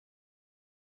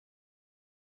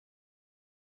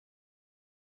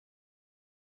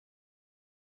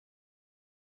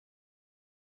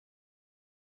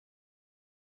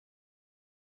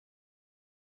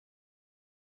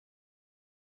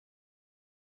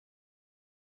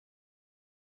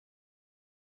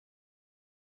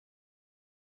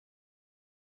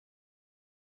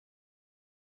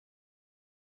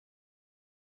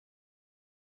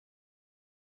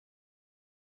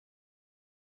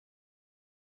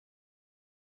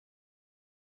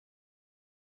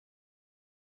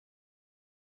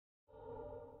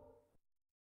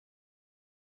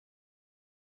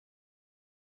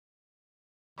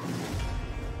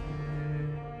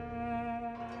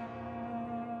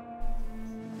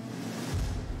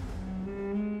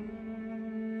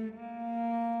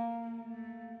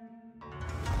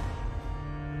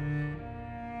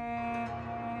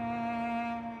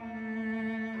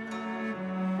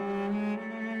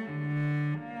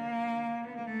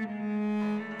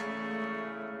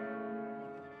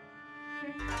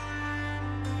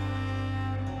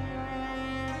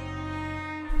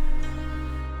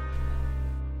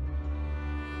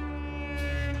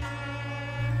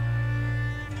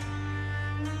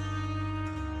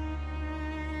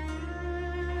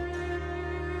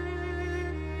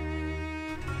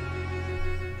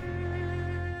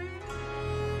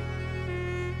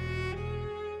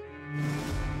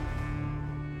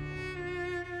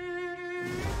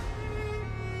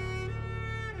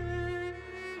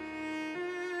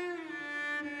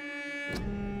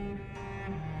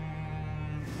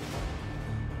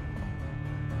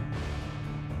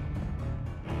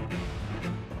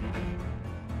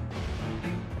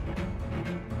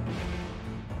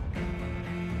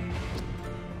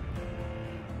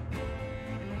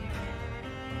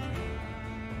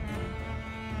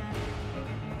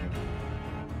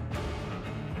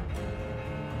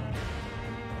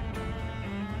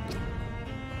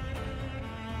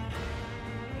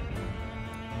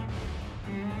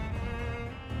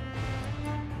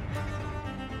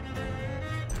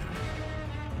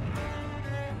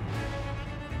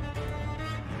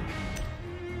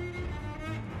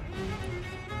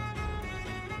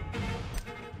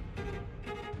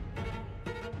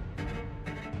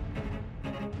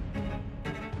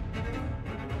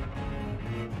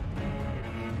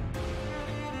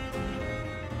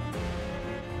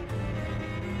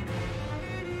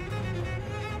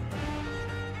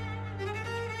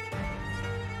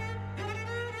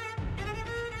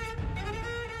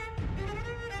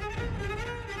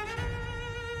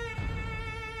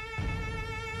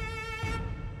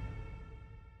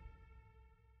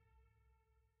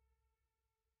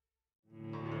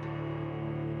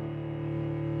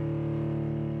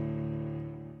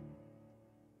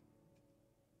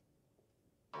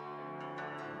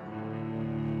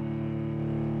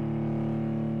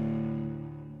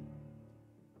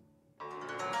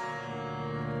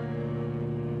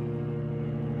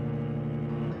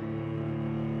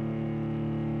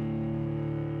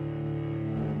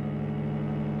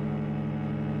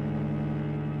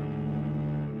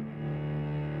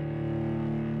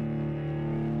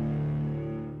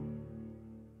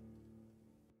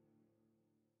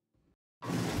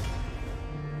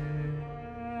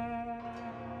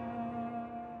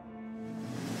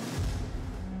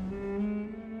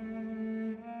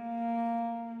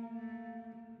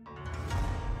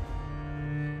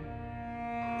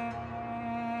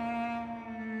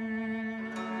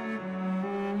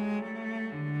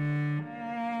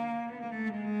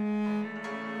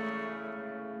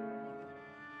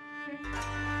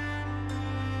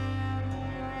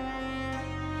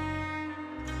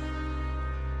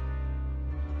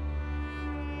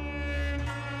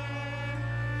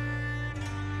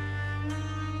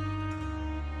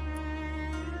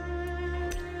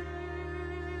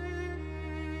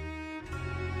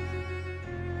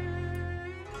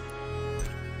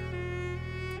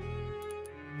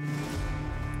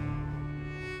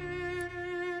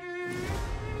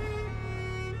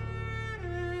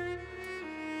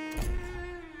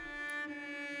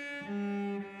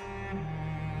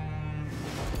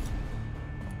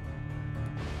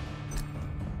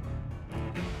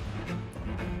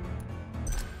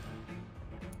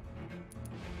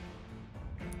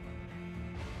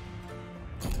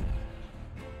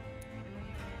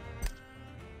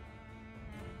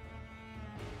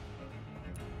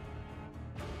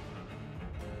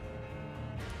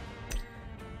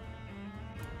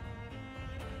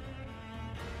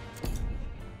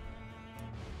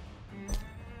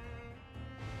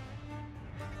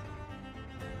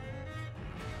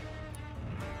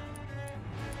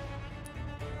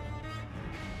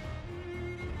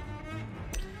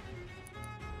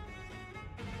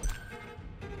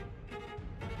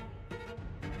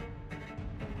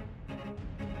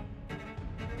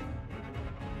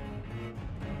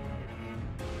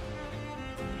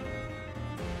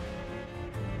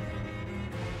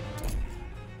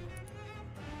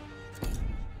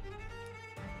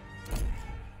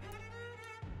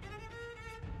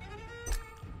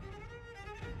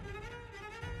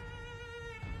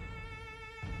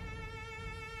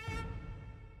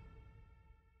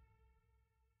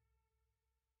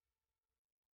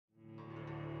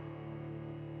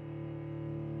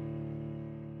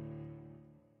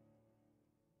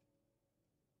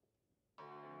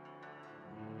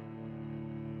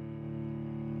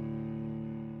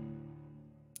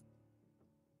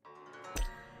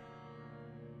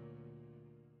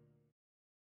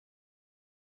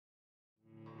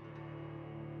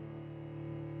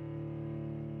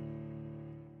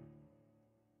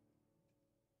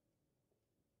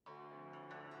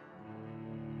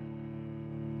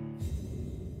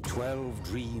12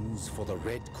 dreams for the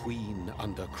Red Queen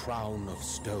under crown of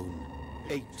stone.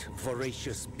 8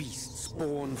 voracious beasts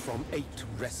born from 8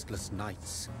 restless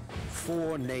nights.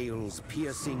 4 nails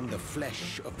piercing the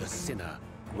flesh of the sinner.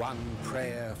 1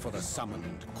 prayer for the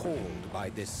summoned, called by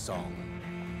this song.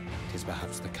 'Tis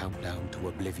perhaps the countdown to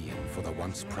oblivion for the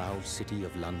once proud city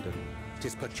of London.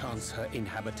 'Tis perchance her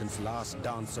inhabitants' last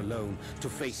dance alone to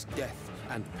face death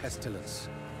and pestilence.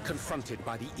 Confronted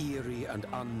by the eerie and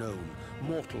unknown,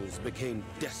 mortals became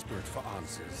desperate for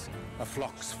answers. A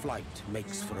flock's flight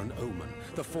makes for an omen,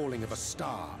 the falling of a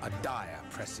star a dire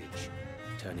presage.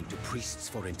 Turning to priests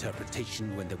for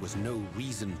interpretation when there was no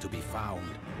reason to be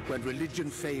found. When religion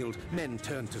failed, men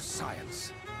turned to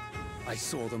science. I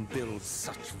saw them build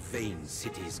such vain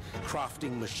cities,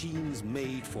 crafting machines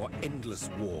made for endless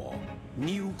war.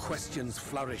 New questions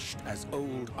flourished as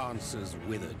old answers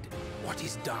withered. What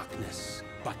is darkness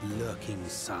but lurking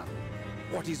sun?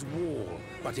 What is wall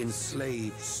but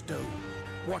enslaved stone?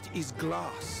 What is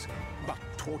glass but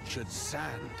tortured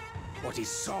sand? What is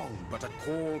song but a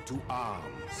call to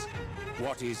arms?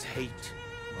 What is hate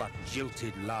but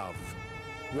jilted love?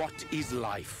 What is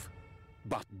life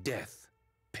but death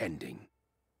pending?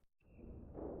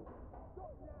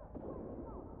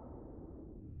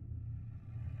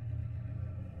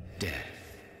 Death.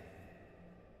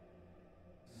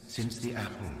 Since the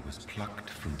apple was plucked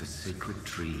from the sacred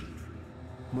tree,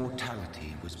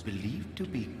 mortality was believed to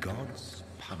be God's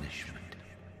punishment,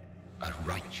 a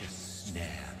righteous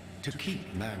snare to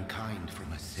keep mankind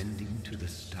from ascending to the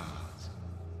stars.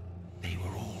 They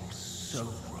were all so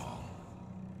wrong.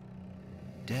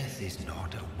 Death is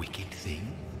not a wicked thing,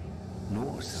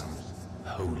 nor some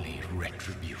holy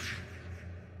retribution.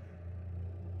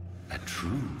 A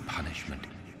true punishment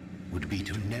would be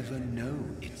to never know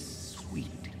its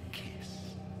sweet kiss.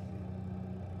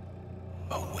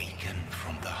 Awaken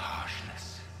from the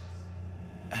harshness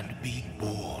and be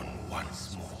born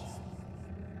once more.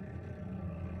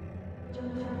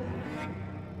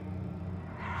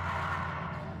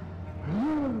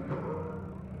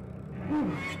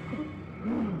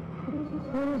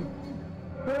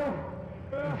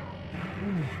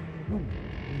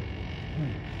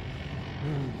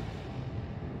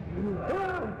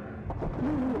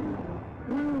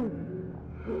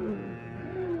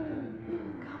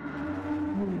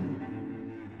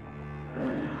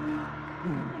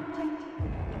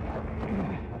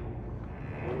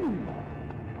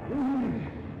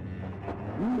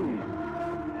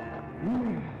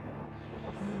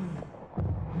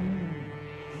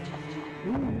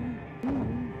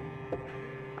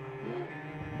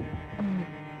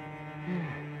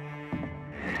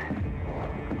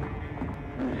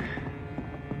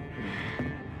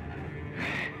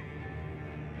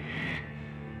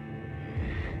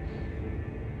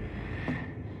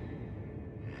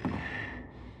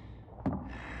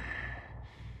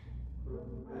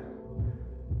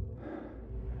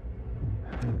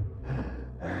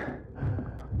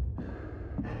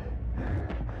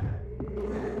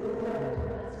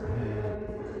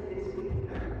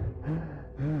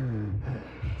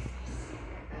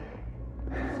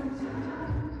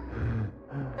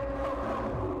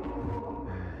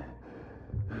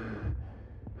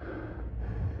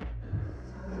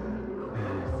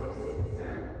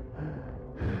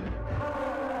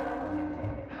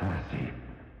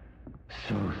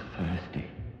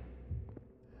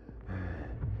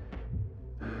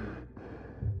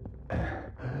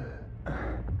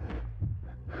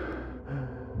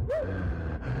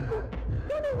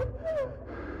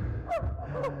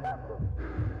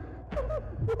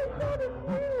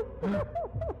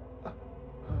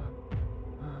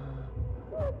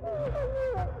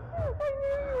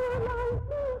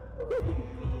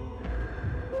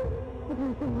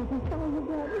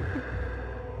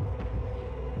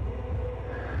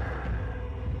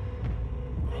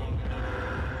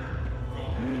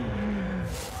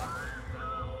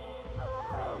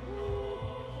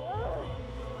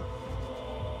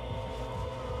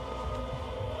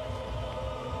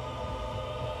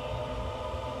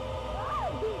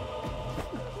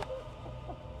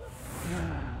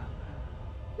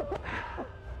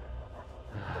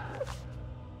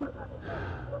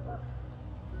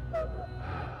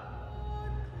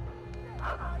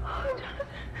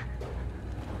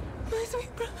 My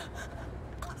sweet brother.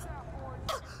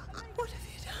 What have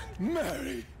you done?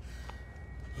 Mary!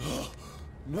 Oh,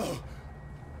 no!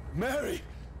 Mary!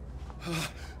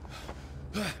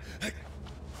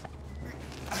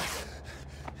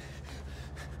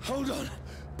 Hold on!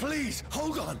 Please,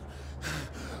 hold on!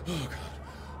 Oh, God.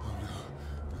 Oh,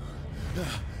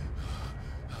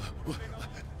 no.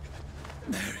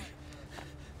 Mary!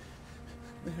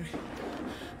 Mary.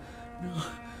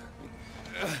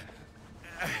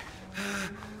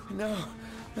 No. No.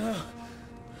 No.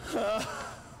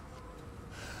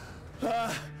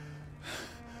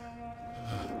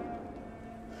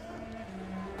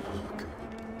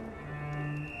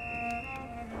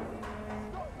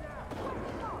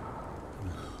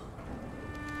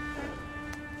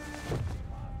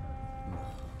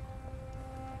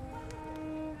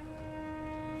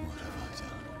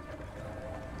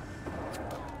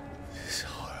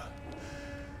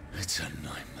 It's a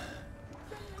nightmare.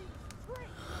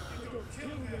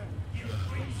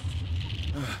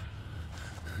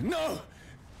 No!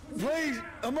 Please,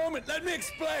 a moment, let me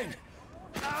explain!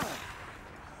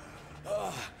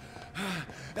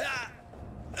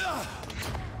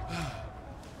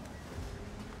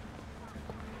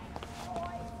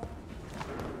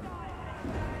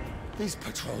 These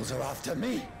patrols are after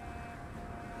me.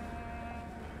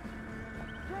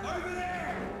 Over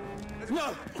there!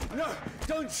 No! No!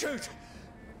 Don't shoot!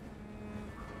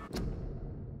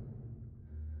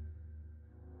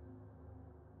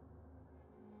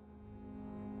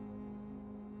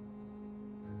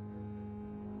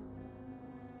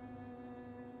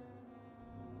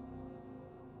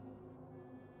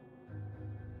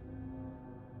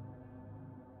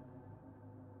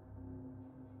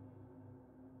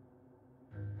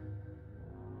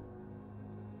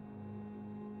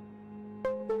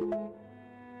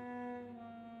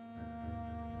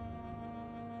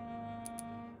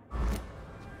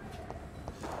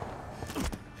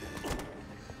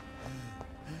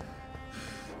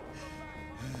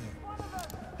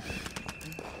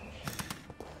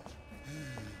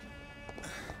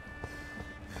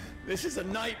 This is a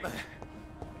nightmare.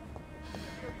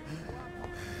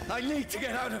 I need to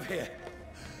get out of here.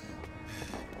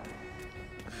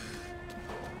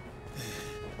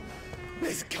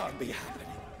 This can't be happening.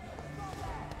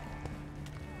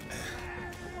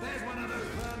 There's one of those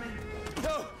vermin.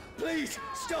 No, please,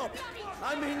 stop.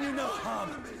 I mean you no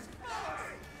harm.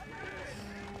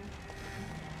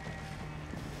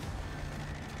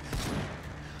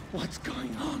 What's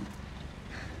going on?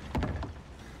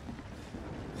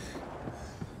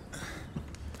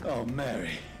 Oh,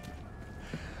 Mary.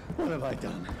 What have I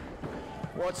done?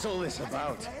 What's all this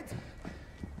about?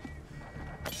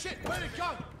 Shit, where'd it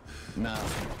go? Now,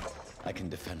 I can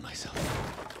defend myself.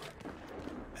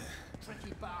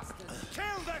 Tricky bastard.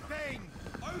 Kill that thing!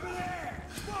 Over there!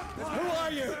 Who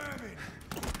are you?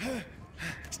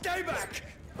 Stay back!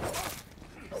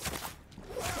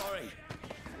 Sorry,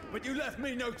 but you left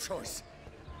me no choice.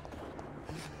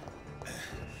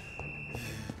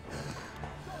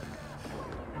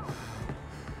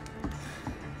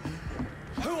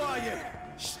 Who are you?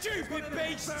 Stupid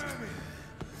beast!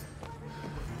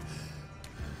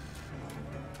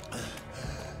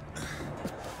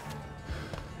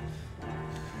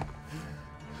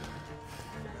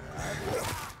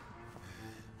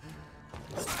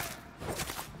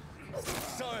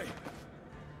 Sorry.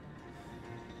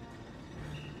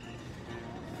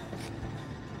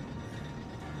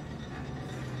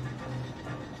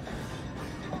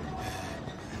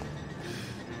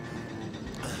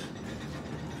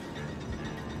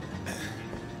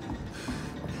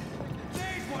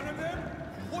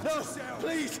 No,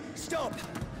 please, stop!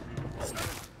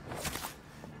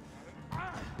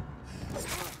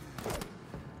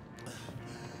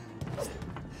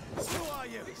 Who are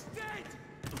you? He's dead!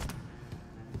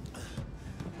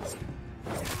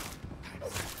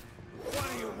 What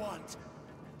do you want?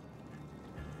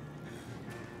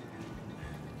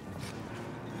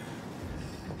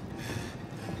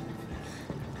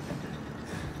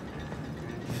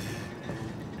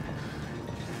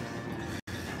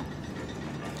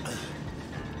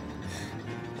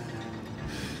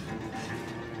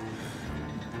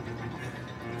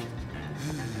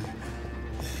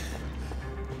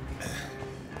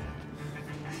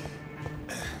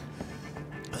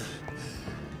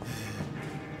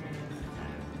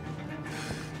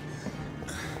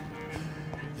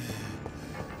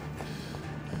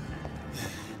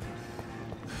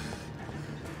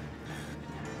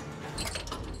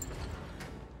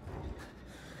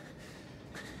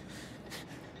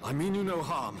 I mean you no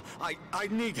harm. I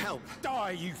need help.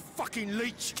 Die, you fucking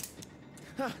leech!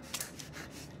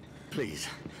 Please,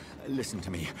 listen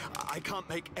to me. I can't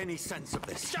make any sense of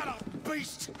this. Shut up,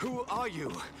 beast! Who are you?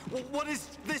 What is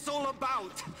this all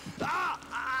about?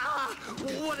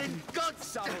 What in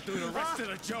God's name? I'll do the rest of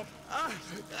the job.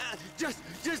 Just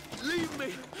leave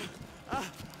me.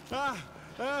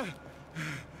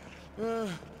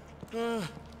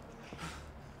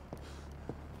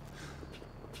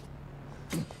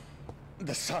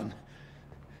 The sun.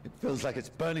 It feels like it's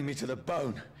burning me to the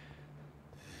bone.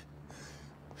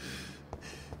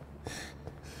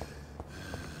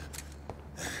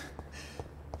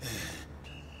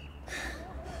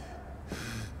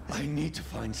 I need to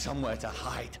find somewhere to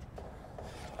hide.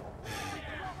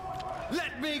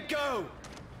 Let me go!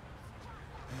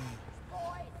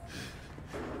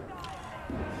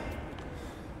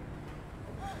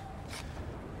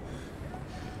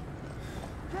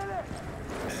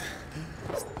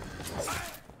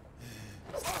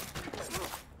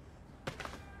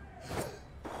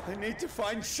 I need to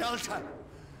find shelter.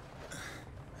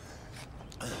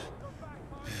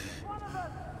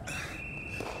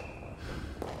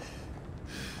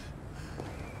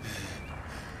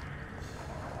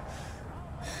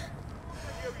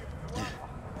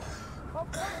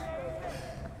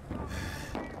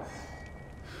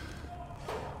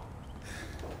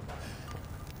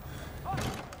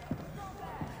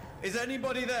 Is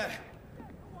anybody there?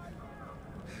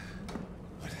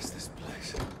 What is this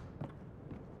place?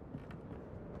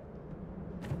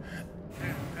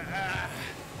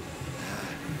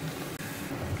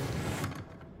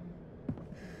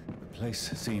 The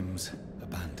place seems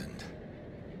abandoned.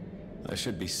 I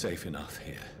should be safe enough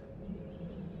here.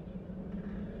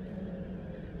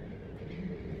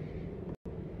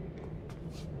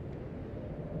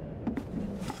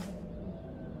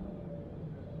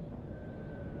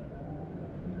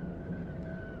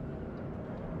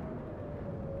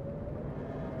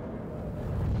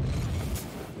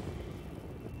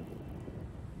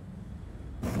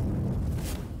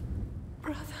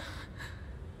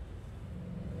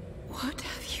 What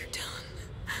have you done?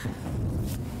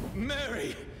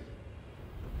 Mary!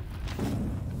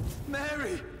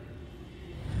 Mary!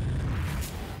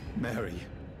 Mary,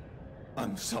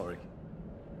 I'm sorry.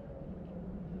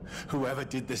 Whoever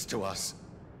did this to us,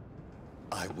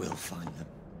 I will find them.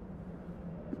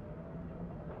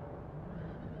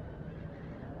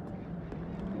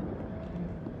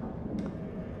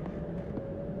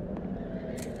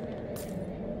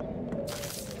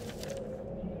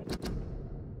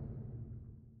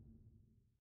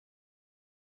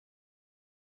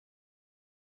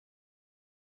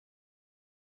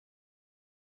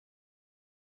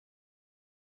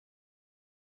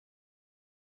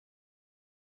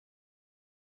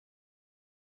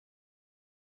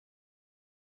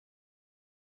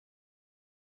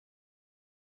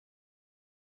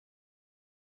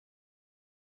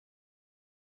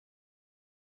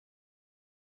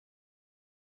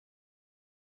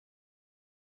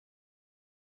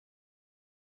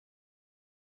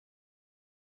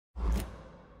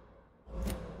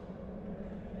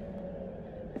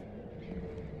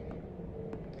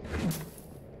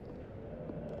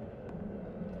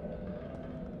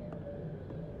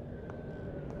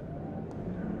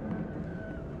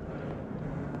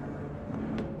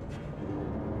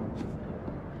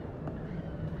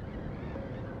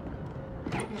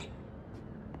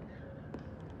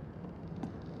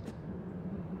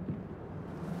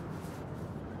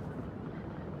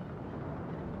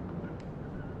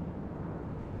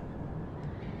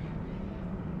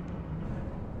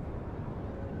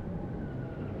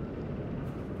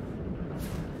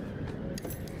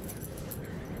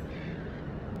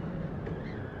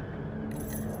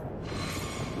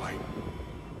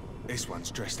 This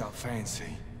one's dressed up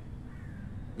fancy.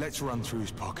 Let's run through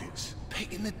his pockets.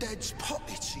 Picking the dead's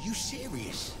pockets? Are you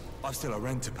serious? I've still a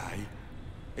rent to pay.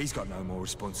 He's got no more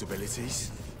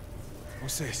responsibilities.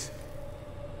 What's this?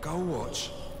 Gold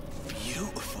watch.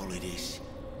 Beautiful it is.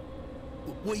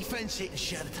 We fence it and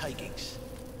share the takings.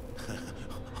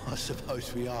 I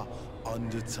suppose we are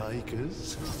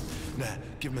undertakers. Now,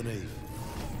 give him an Eve.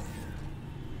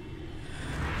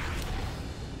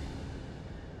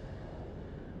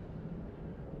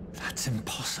 That's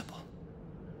impossible.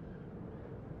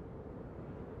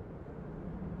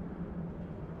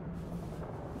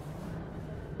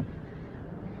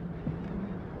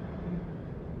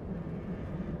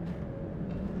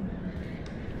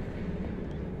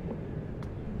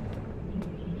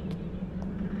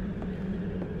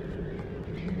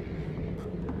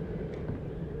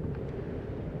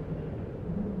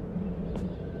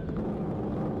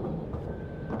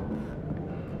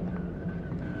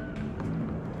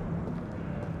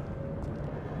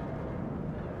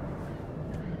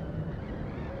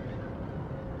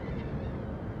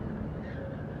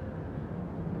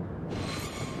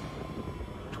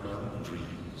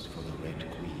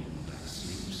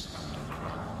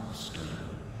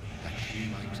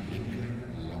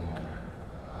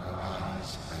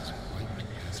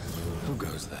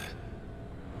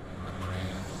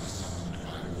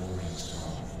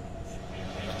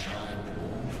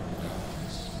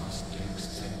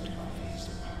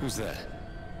 Who's there?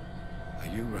 Are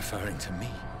you referring to me?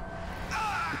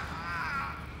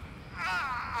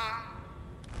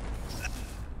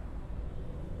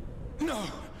 No!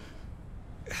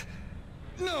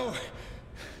 No!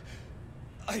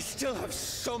 I still have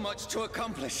so much to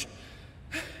accomplish.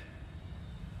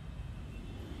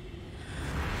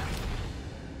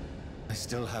 I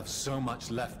still have so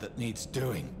much left that needs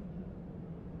doing.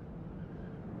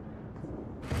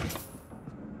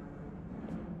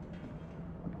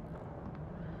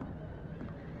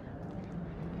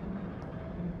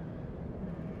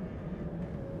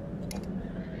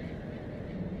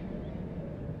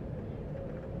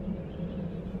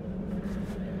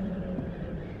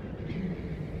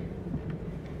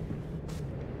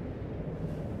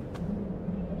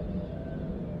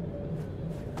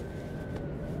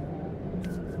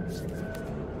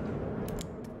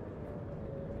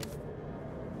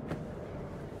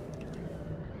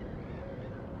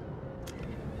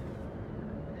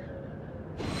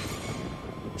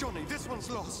 Johnny, this one's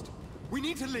lost. We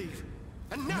need to leave.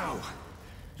 And now! No!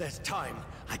 There's time.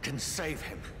 I can save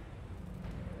him.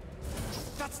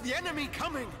 That's the enemy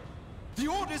coming! The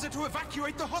orders are to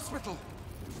evacuate the hospital!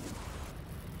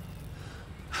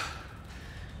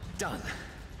 Done.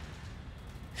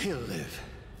 He'll live.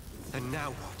 And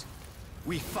now what?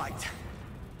 We fight.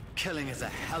 Killing is a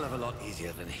hell of a lot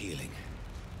easier than healing.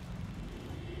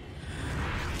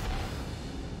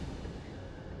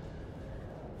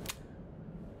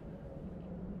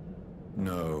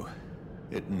 No,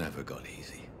 it never got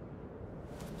easy.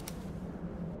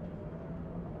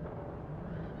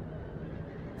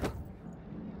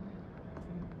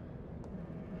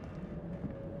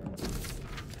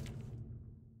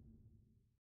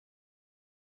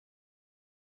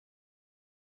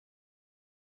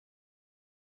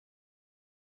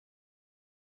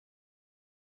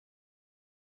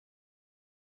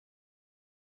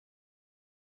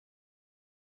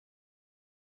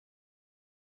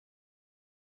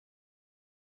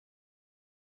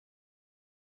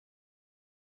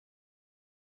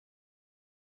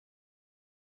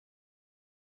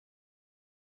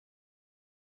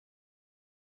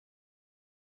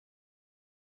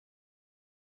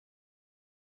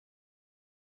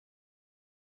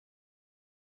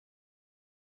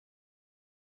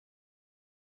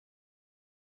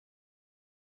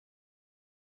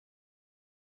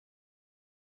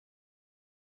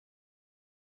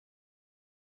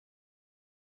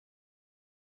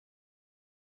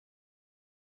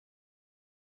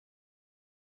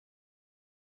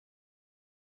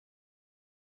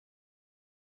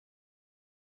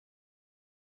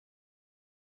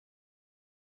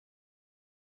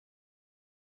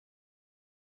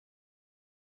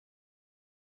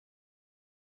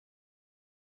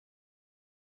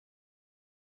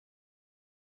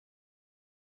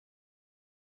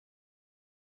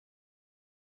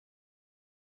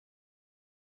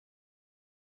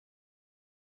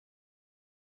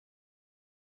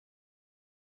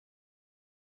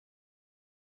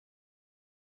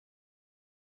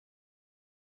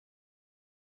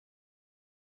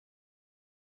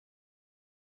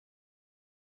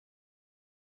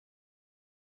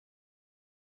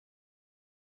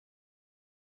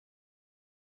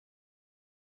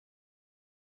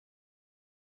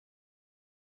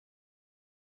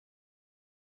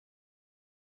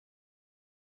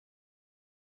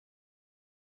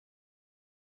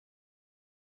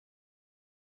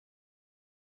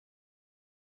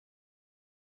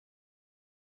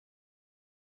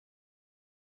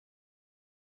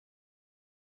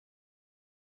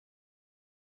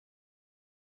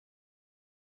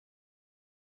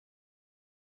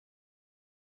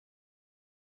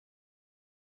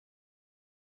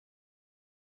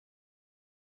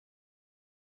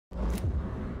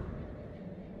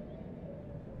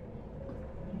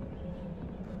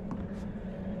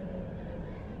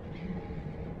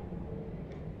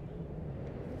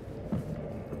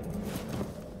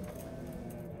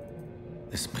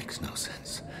 This makes no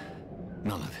sense.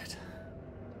 None of it.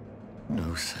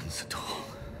 No sense at all.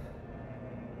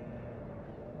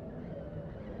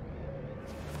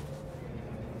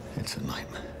 It's a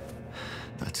nightmare.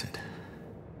 That's it.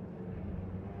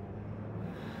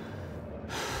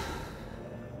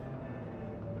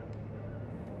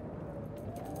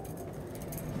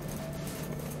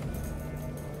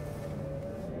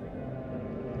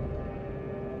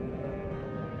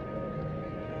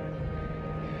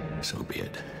 So be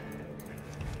it.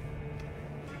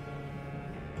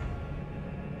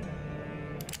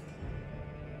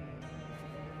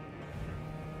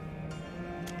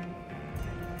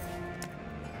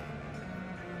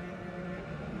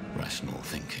 Rational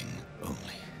thinking only.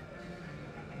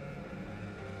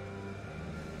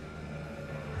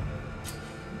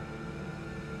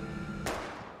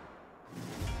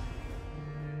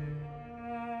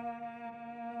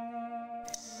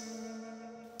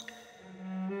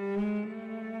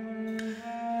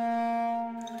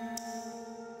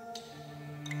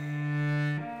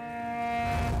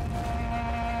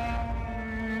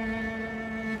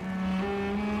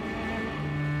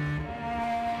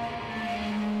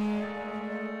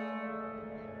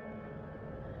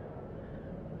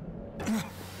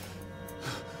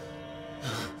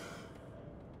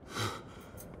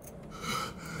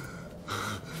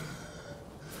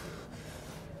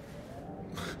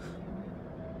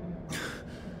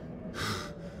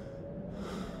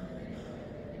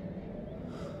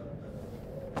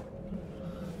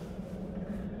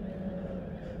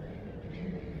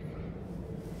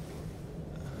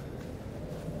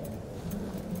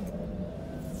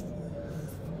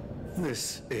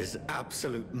 This is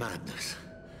absolute madness.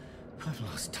 I've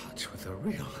lost touch with the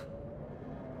real.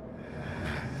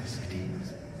 As it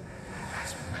is,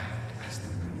 as mad as the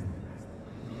moon,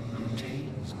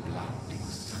 contains blinding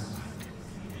sunlight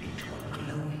into a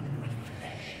glowing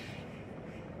reflection.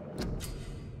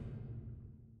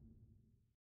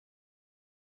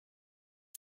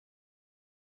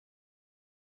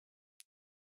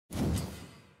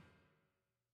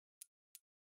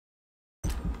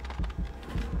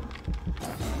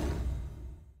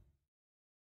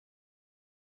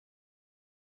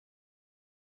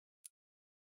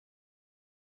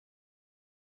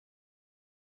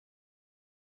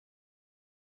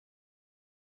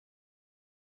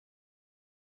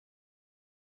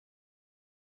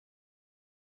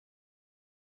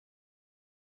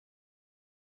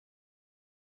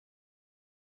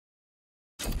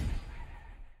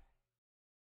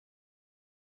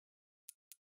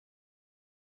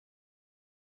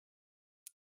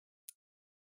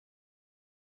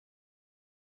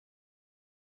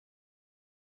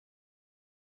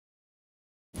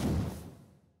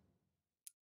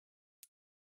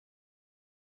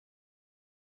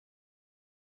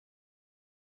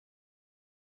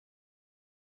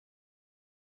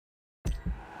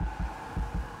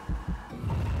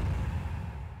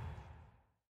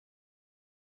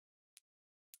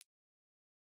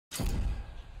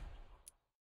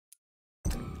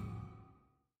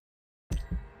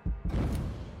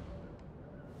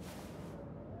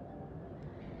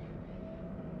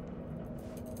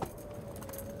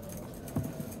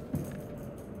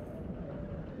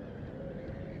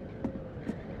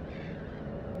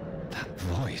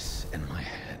 Voice in my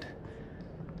head.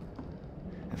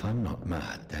 If I'm not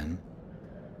mad, then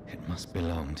it must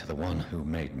belong to the one who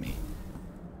made me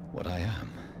what I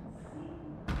am.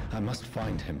 I must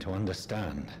find him to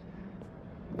understand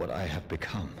what I have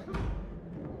become.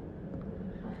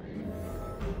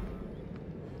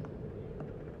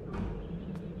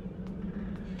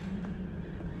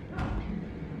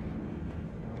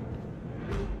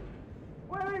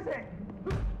 Where is it?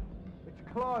 It's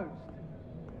closed.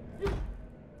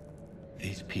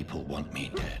 These people want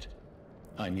me dead.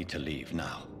 I need to leave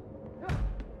now.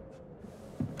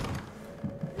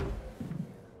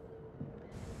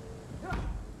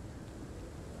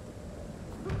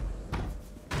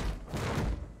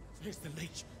 Here's the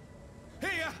leech.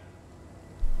 Here!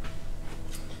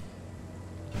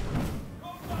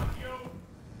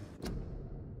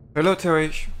 Hello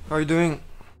Terry, how are you doing?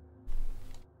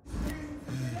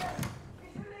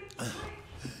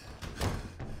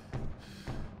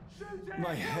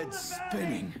 My head's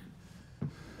spinning.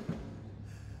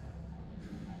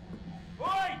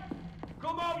 Oi!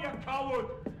 Come out, you coward!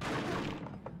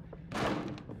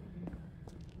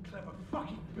 Clever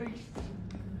fucking beasts!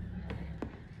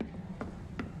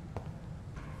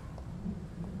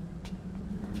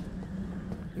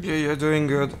 Yeah, you're doing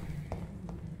good.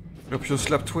 Hope you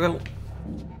slept well.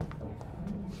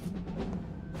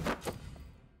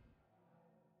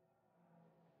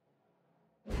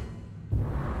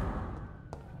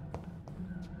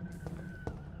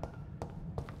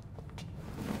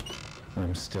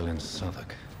 I'm still in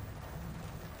Southwark.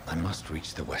 I must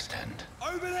reach the West End.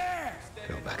 Over there!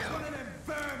 Go back home. One of them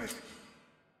vermin!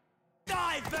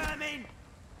 Die, vermin!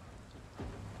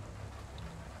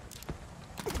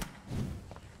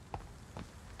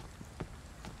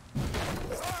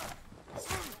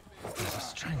 There's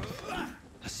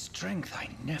a strength I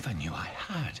never knew I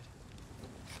had.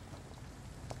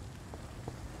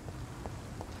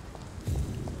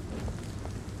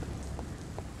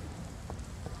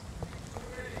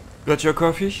 Got your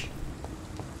coffee?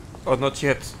 Or not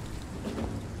yet?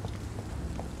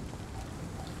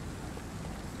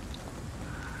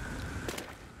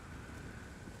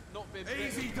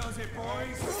 Easy does it,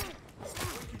 boys!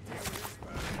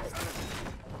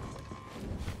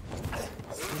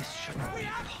 This shouldn't be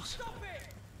possible.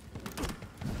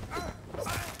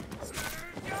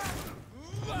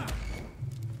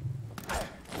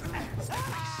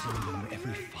 Every sinew,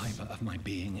 every fiber of my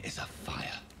being is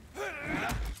afire.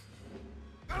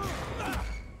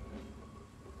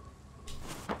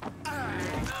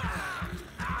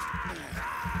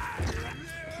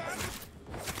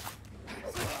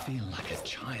 I feel like a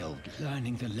child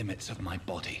learning the limits of my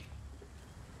body.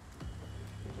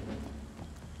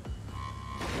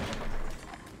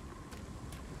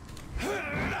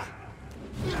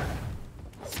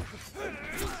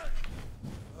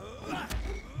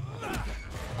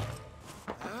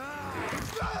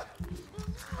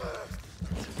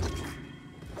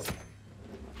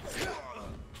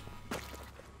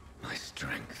 My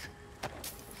strength,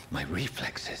 my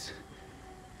reflexes.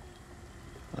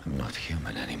 I'm not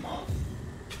human anymore.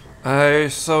 I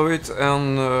saw it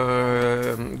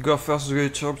on Gopher's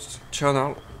YouTube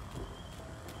channel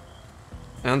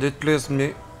and it pleased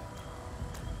me,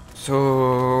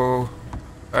 so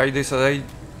I decided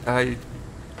I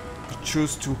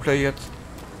choose to play it.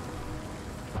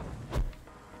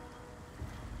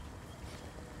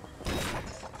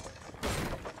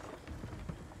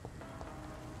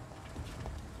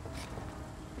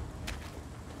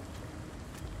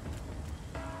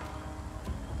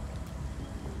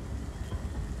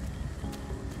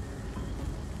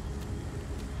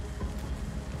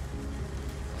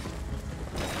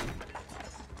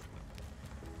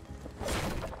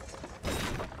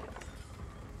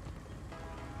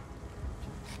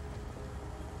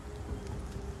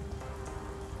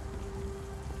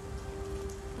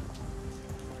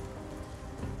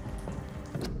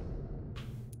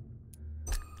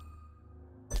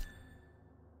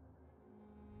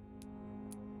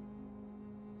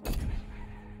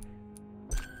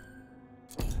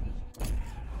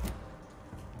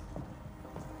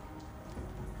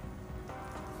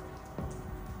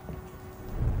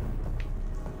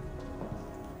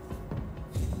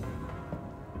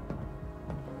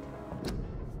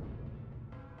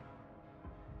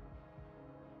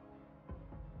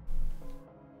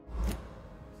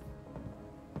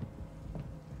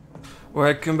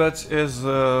 Well, combat is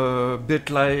a bit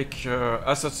like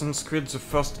Assassin's Creed, the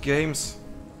first games.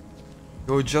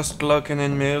 You just lock in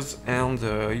enemies and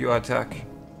you attack.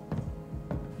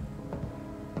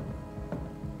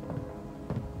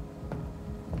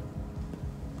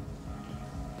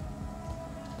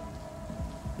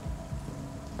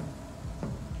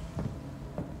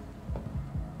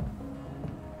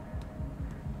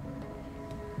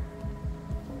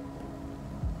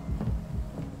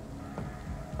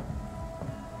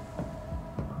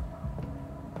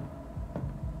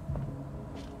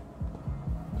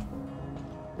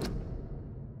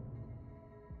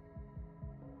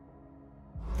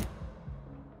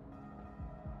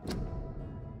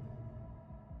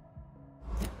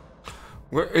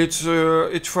 Well,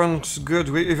 it runs good.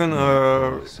 Even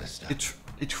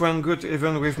it ran good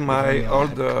even with my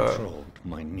old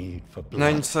my need for blood.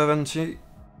 970.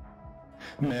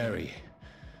 Mary,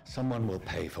 someone will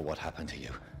pay for what happened to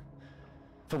you.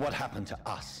 For what happened to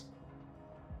us.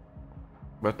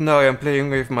 But now I'm playing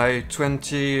with my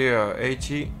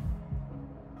 2080.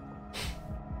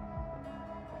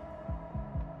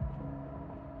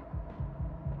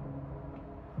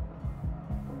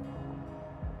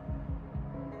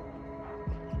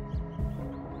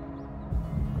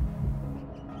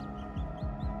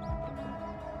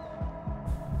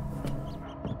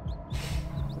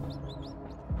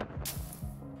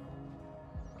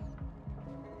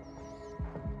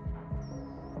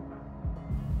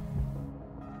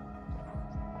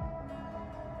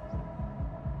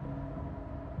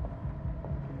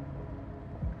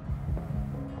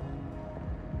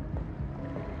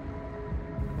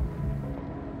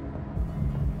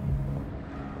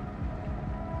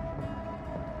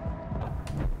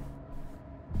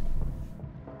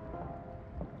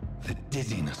 The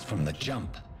dizziness from the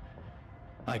jump.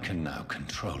 I can now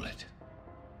control it.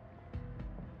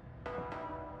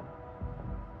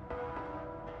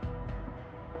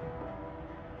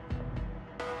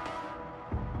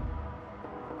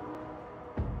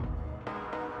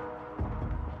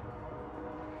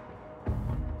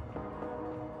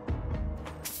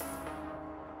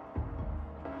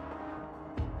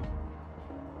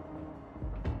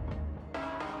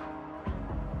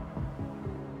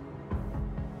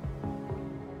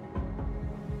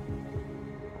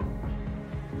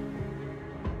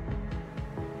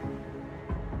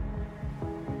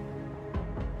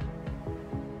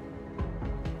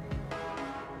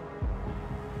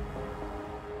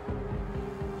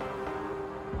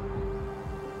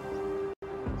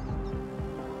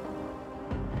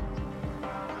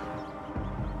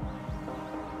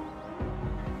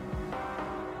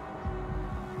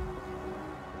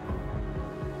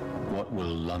 What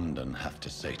will London have to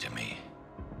say to me?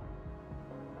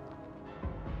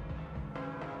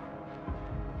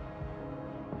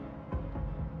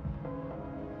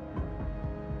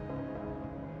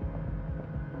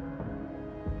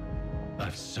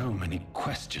 I've so many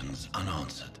questions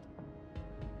unanswered.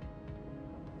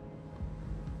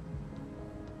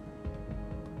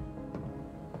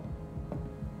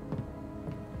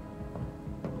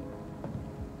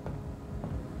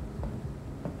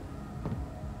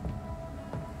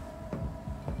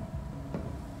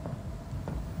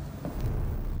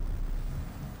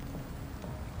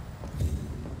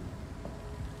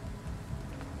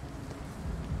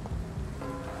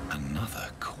 Another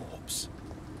corpse.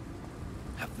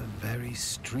 Have the very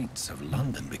streets of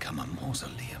London become a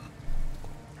mausoleum?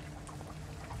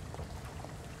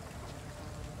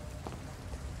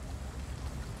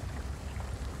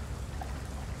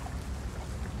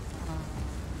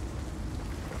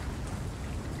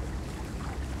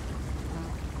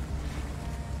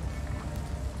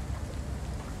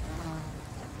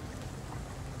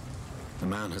 The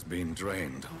man has been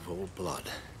drained of all blood,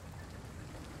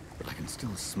 but I can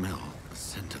still smell the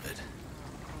scent of it.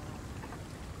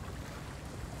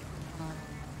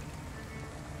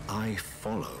 I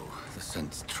follow the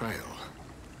scent's trail.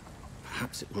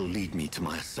 Perhaps it will lead me to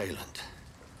my assailant.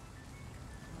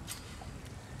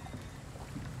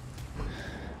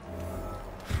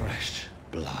 Fresh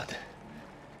blood.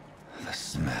 The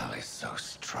smell is so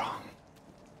strong.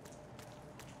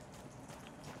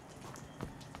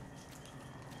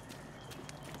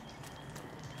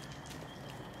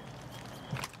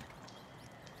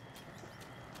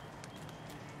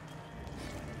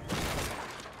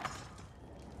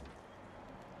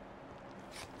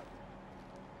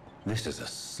 This is a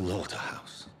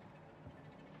slaughterhouse.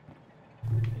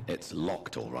 It's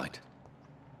locked, all right.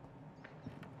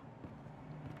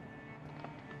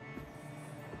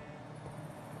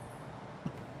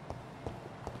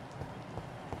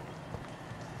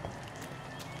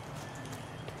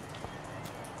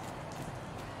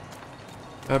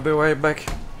 I'll be right back.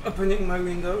 Opening my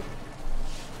window.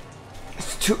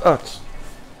 It's too hot.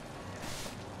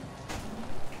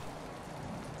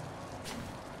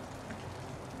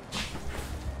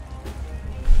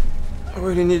 I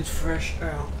really need fresh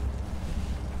air.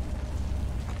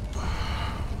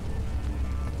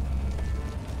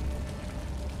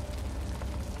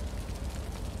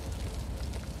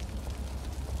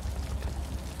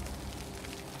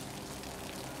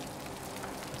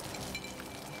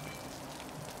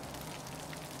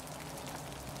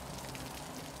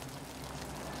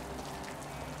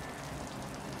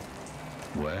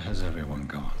 Where has everyone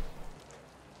gone?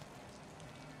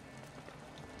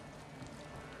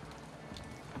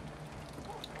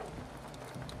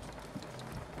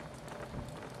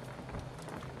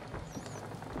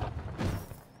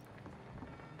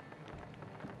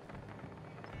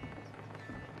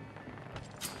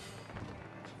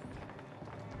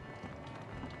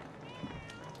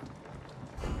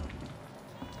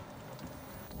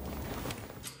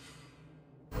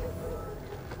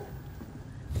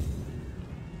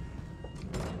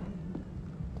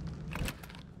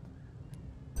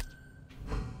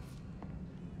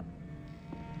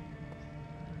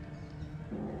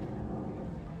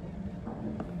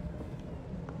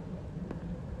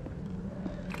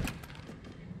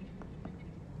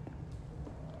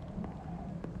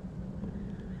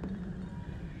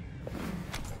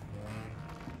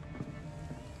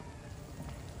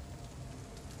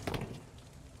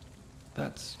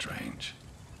 That's strange.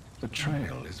 The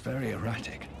trail is very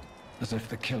erratic, as if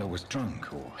the killer was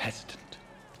drunk or hesitant.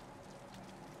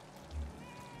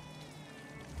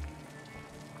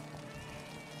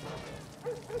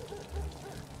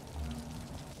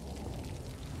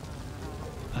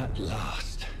 At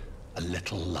last, a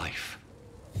little life.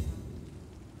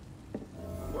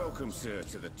 Welcome, sir,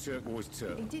 to the Turquoise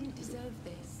Turtle. They didn't deserve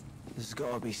this. There's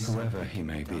gotta be Whoever he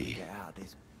may be,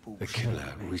 the the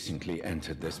killer recently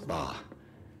entered this bar.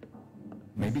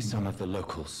 Maybe some of the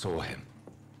locals saw him.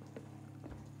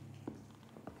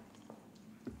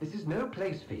 This is no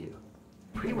place for you.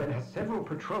 Prewen has several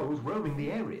patrols roaming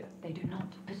the area. They do not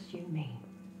pursue me.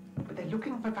 But they're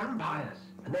looking for vampires,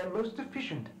 and they're most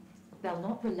efficient. They'll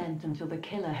not relent until the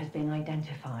killer has been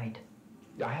identified.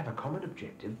 I have a common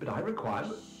objective, but I require...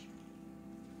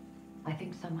 I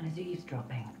think someone is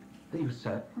eavesdropping. Are you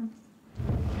certain?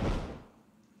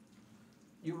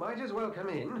 You might as well come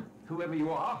in, whoever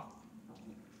you are.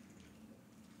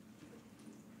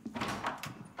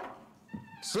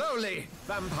 Slowly,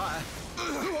 vampire!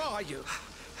 Who are you?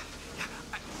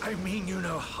 I mean you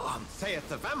no harm, saith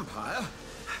the vampire.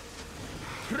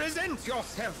 Present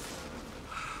yourself!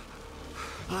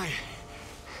 I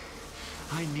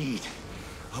need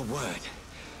a word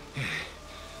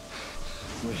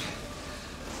with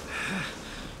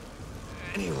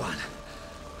anyone.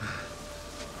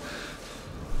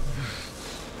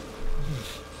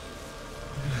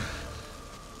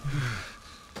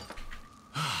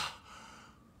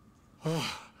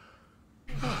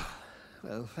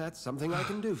 Well, that's something I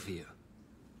can do for you.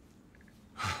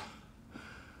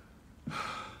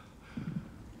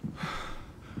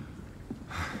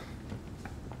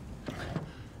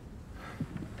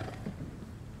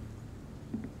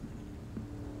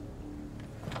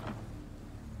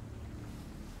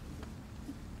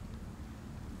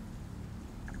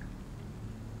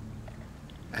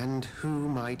 And who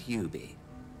might you be?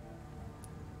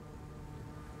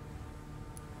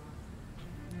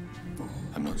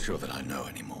 I'm not sure that I know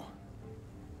anymore.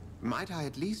 Might I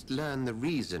at least learn the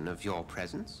reason of your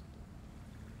presence?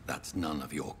 That's none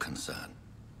of your concern.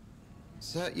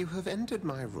 Sir, you have entered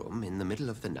my room in the middle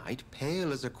of the night,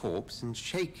 pale as a corpse and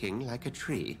shaking like a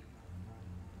tree.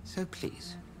 So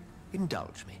please,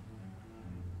 indulge me.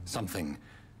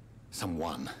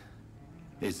 Someone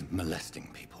is molesting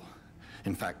people.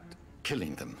 In fact,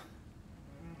 killing them.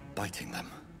 Biting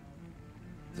them.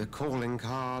 The calling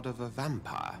card of a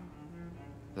vampire.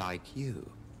 Like you.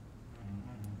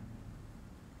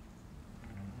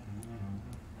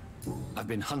 I've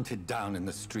been hunted down in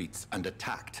the streets and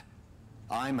attacked.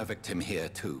 I'm a victim here,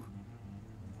 too.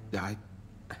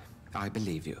 I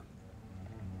believe you.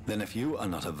 Then if you are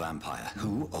not a vampire,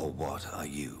 who or what are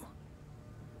you?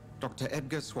 Dr.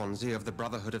 Edgar Swansea of the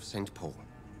Brotherhood of St. Paul.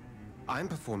 I'm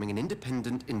performing an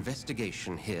independent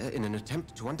investigation here in an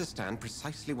attempt to understand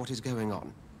precisely what is going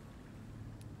on.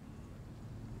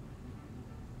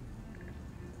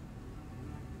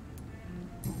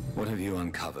 What have you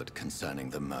uncovered concerning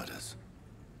the murders?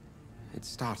 It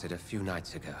started a few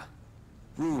nights ago.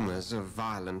 Rumors of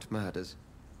violent murders.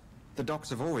 The docks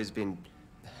have always been,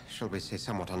 shall we say,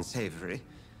 somewhat unsavory.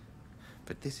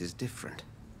 But this is different.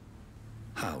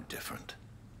 How different?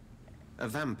 A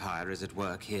vampire is at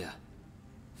work here.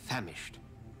 Famished.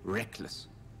 Reckless.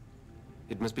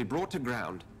 It must be brought to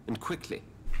ground, and quickly.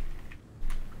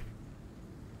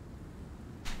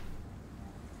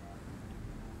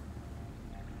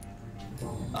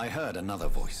 I heard another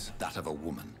voice, that of a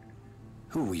woman.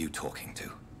 Who were you talking to?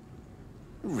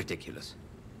 Ridiculous.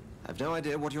 I've no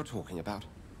idea what you're talking about.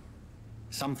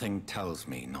 Something tells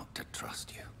me not to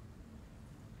trust you.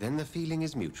 Then the feeling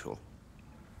is mutual.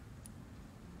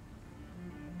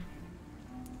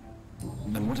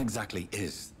 And what exactly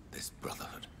is this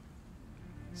Brotherhood?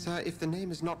 Sir, if the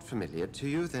name is not familiar to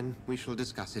you, then we shall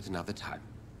discuss it another time.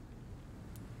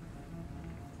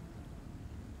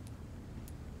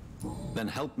 Then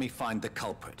help me find the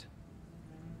culprit.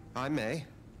 I may.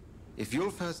 If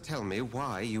you'll first tell me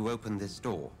why you opened this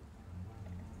door.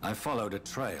 I followed a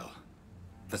trail.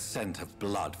 The scent of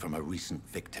blood from a recent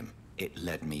victim. It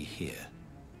led me here.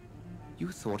 You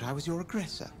thought I was your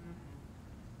aggressor.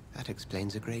 That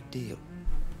explains a great deal.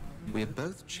 We're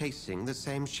both chasing the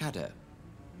same shadow.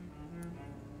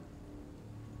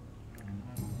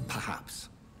 Perhaps.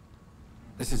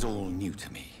 This is all new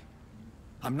to me.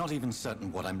 I'm not even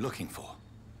certain what I'm looking for.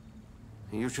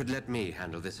 You should let me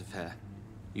handle this affair.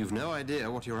 You've no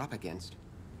idea what you're up against.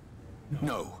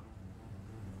 No.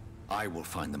 I will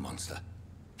find the monster.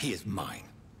 He is mine.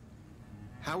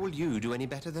 How will you do any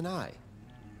better than I?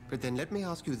 But then let me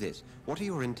ask you this. What are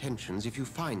your intentions if you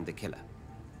find the killer?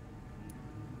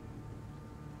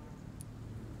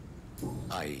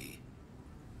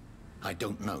 I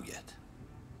don't know yet.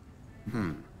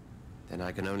 Then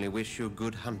I can only wish you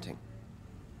good hunting.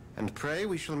 And pray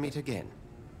we shall meet again.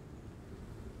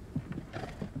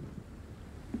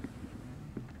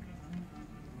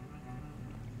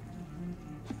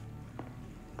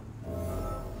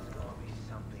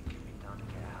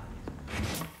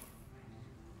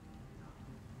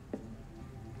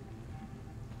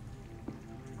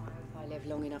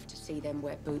 Long enough to see them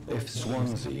wet boot If boys.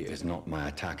 Swansea is not my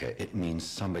attacker, it means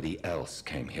somebody else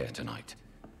came here tonight.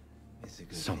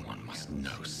 Someone must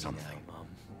know something.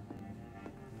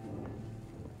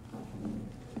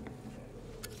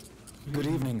 Good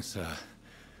evening, sir.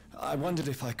 I wondered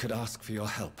if I could ask for your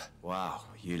help. Wow,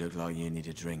 you look like you need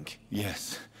a drink.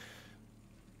 Yes.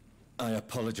 I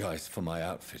apologize for my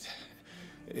outfit.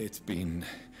 It's been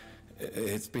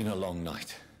a long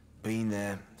night. Been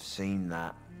there, seen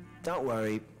that. Don't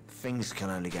worry, things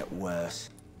can only get worse.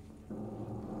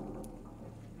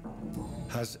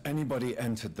 Has anybody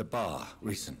entered the bar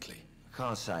recently?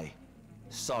 Can't say.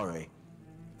 Sorry.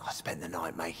 I spent the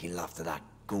night making love to that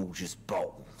gorgeous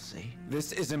bottle, see?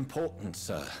 This is important,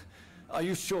 sir. Are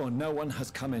you sure no one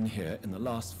has come in here in the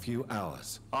last few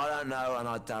hours? I don't know and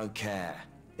I don't care.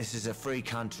 This is a free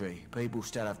country. People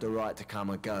still have the right to come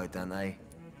and go, don't they?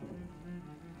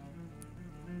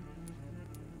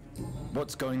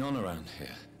 What's going on around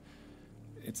here?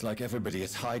 It's like everybody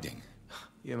is hiding.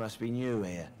 You must be new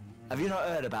here. Have you not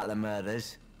heard about the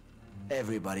murders?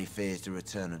 Everybody fears the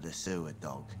return of the sewer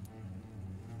dog.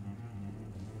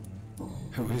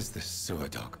 Who is this sewer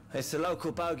dog? It's the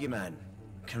local bogeyman.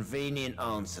 Convenient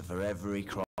answer for every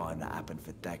crime that happened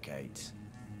for decades.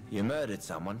 You murdered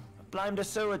someone, blame the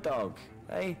sewer dog,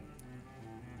 eh?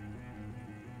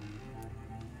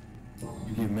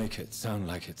 You make it sound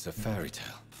like it's a fairy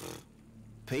tale.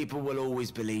 People will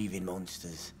always believe in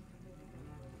monsters.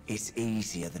 It's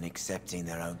easier than accepting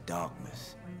their own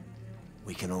darkness.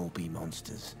 We can all be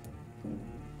monsters.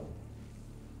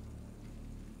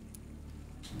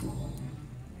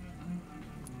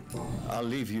 I'll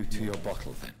leave you to your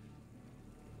bottle then.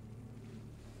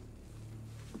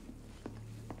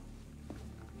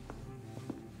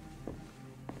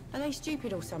 Are they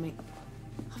stupid or something?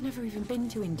 I've never even been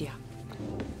to India.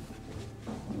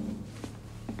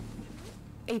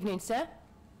 Evening, sir.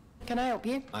 Can I help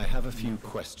you? I have a few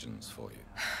questions for you.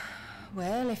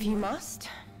 Well, if you must.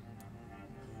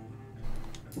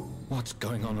 What's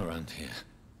going on around here?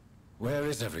 Where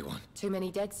is everyone? Too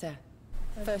many dead, sir.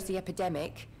 First the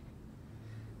epidemic,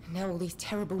 and now all these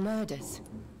terrible murders.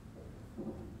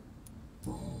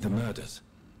 The murders?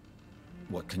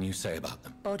 What can you say about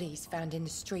them? Bodies found in the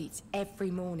streets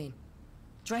every morning.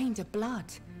 Drained of blood.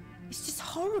 It's just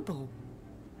horrible.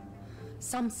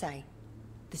 Some say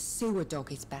the sewer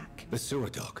dog is back. The sewer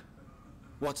dog?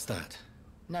 What's that?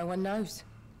 No one knows.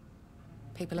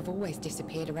 People have always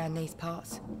disappeared around these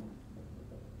parts.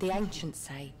 The ancients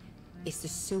say it's the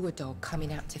sewer dog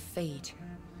coming out to feed.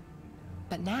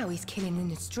 But now he's killing in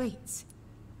the streets.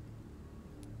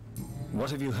 What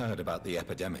have you heard about the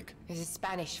epidemic? There's a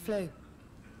Spanish flu.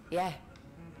 Yeah.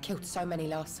 Killed so many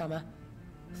last summer.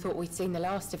 Thought we'd seen the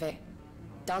last of it.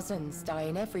 Dozens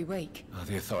dying every week. Are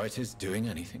the authorities doing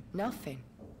anything? Nothing.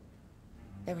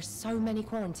 There are so many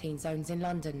quarantine zones in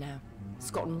London now. It's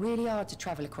gotten really hard to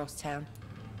travel across town.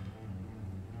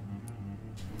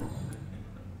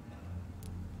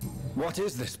 What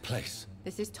is this place?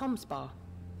 This is Tom's bar,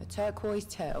 the Turquoise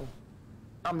Turtle.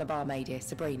 I'm the barmaid here,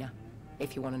 Sabrina,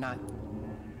 if you want to know.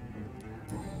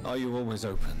 Are you always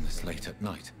open this late at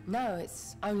night? No,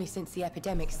 it's only since the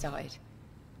epidemic started.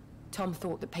 Tom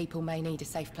thought that people may need a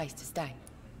safe place to stay.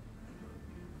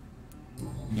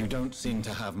 You don't seem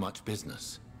to have much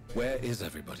business. Where is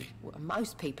everybody? Well,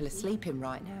 most people are sleeping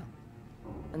right now.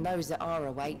 And those that are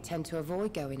awake tend to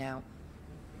avoid going out.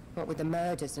 What with the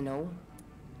murders and all.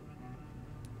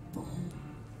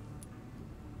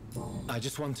 I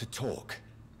just want to talk.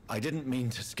 I didn't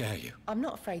mean to scare you. I'm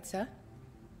not afraid, sir.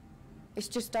 It's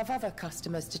just I've other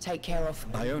customers to take care of.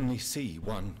 I only see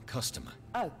one customer.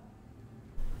 Oh.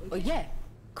 Well, yeah,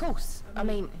 of course. I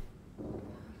mean,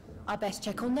 I best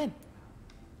check on them.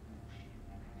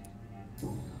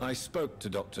 I spoke to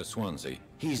Dr. Swansea.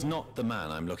 He's not the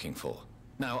man I'm looking for.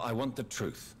 Now, I want the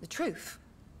truth. The truth?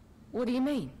 What do you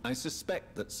mean? I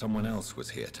suspect that someone else was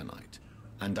here tonight,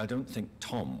 and I don't think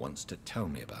Tom wants to tell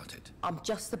me about it. I'm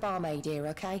just the barmaid here,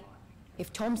 okay?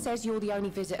 If Tom says you're the only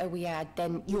visitor we had,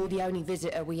 then you're the only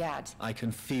visitor we had. I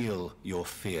can feel your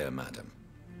fear, madam.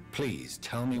 Please,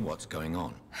 tell me what's going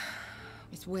on.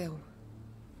 It's Will.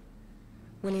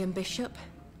 William Bishop.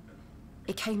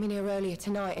 He came in here earlier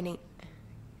tonight and he...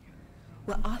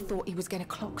 Well, I thought he was going to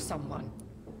clock someone.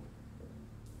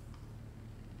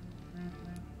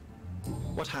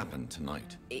 What happened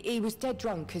tonight? He was dead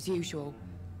drunk, as usual.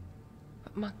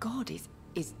 But my God,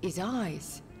 his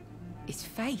eyes, his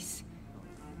face.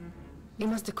 He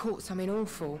must have caught something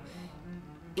awful.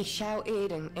 He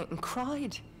shouted and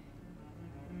cried.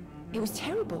 It was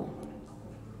terrible.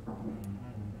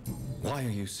 Why are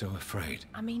you so afraid?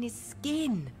 I mean, his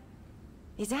skin,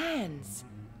 his hands.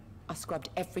 I scrubbed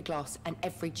every glass and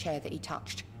every chair that he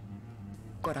touched.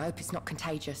 God, I hope it's not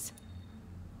contagious.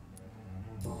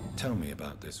 Tell me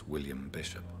about this William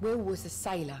Bishop. Will was a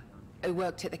sailor who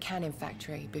worked at the cannon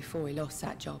factory before he lost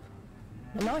that job.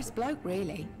 A nice bloke,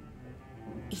 really.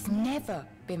 He's never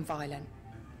been violent.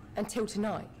 Until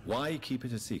tonight. Why keep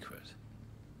it a secret?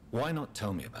 Why not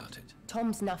tell me about it?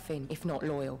 Tom's nothing if not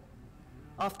loyal.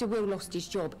 After Will lost his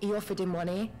job, he offered him one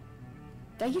ear.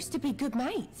 They used to be good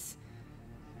mates.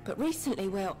 But recently,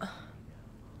 well...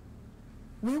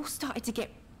 Will started to get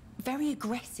very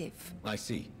aggressive. I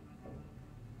see.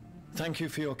 Thank you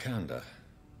for your candor.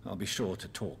 I'll be sure to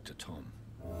talk to Tom.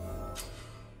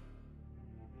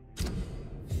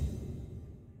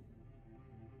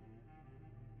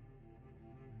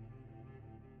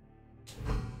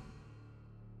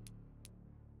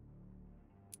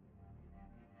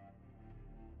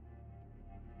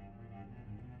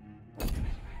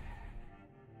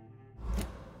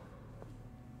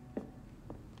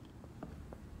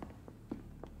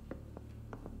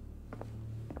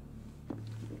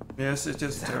 Yes, it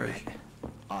is Terry.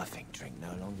 I think drink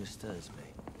no longer stirs me.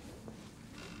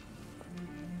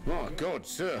 My God,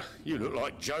 sir, you look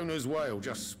like Jonah's whale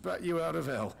just spat you out of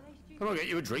hell. Can I get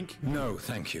you a drink? No,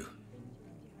 thank you.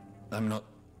 I'm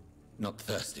not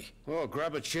thirsty. Well,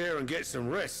 grab a chair and get some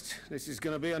rest. This is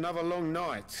going to be another long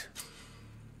night.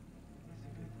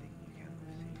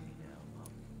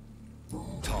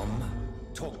 Tom,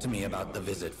 talk to me about the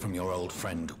visit from your old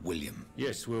friend, William.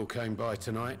 Yes, Will came by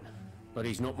tonight, but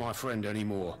he's not my friend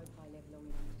anymore.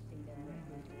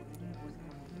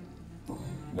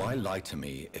 Why lie to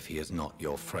me if he is not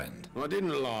your friend? I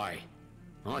didn't lie.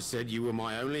 I said you were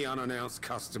my only unannounced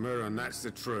customer, and that's the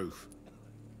truth.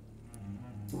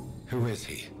 Who is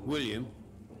he? William.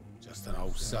 Just an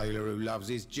old sailor who loves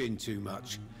his gin too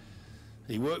much.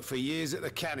 He worked for years at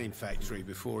the canning factory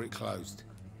before it closed.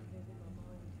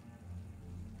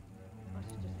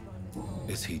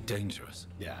 Is he dangerous?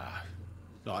 Yeah.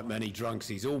 Like many drunks,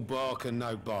 he's all bark and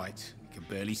no bite. He can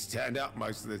barely stand up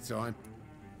most of the time.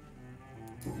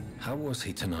 How was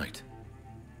he tonight?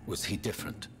 Was he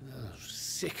different?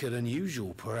 Sicker than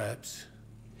usual, perhaps.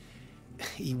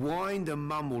 He whined and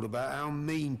mumbled about how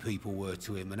mean people were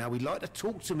to him and how he'd like to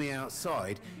talk to me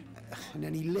outside, and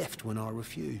then he left when I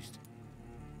refused.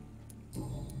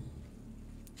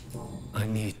 I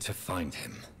need to find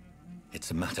him.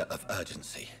 It's a matter of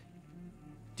urgency.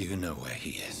 Do you know where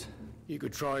he is? You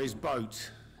could try his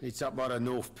boat. It's up by the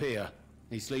North Pier.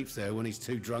 He sleeps there when he's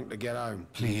too drunk to get home.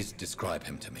 Please describe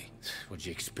him to me. What'd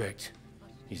you expect?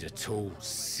 He's a tall,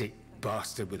 sick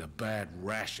bastard with a bad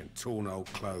rash and torn old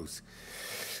clothes.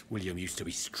 William used to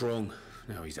be strong.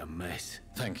 Now he's a mess.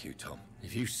 Thank you, Tom.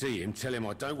 If you see him, tell him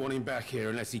I don't want him back here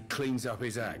unless he cleans up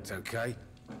his act, okay?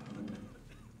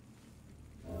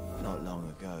 Not long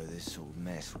ago, this sort of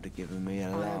mess would have given me a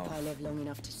I laugh. hope I live long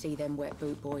enough to see them wet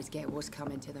boot boys get what's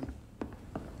coming to them.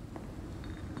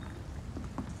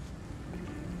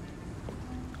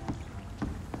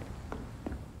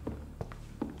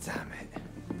 Damn it.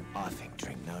 I think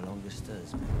drink no longer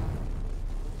stirs me.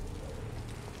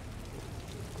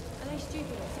 Are they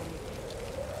stupid or something?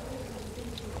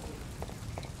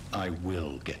 I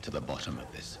will get to the bottom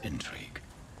of this intrigue.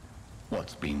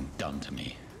 What's been done to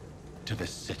me, to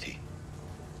this city.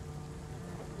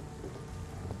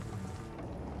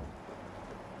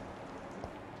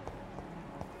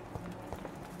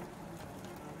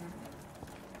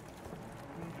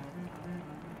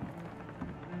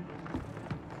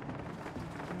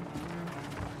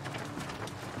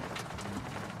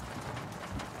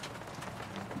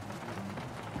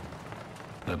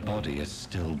 The body is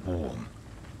still warm.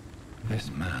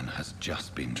 This man has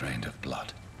just been drained of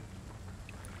blood.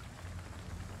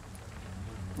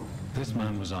 This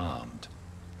man was armed.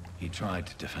 He tried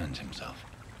to defend himself.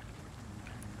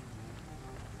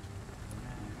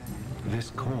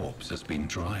 This corpse has been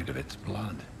dried of its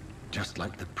blood, just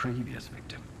like the previous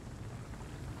victim.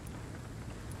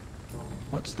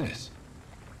 What's this?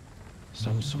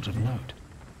 Some sort of note.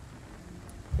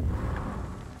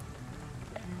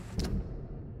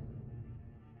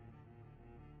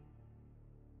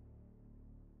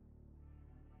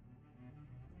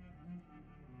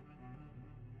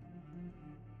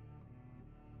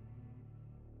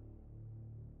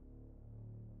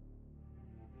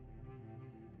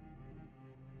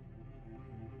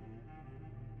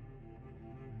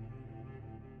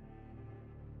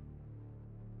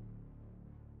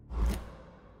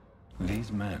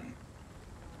 These men,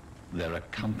 they're a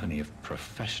company of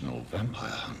professional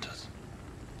vampire hunters.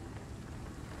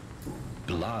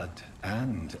 Blood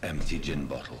and empty gin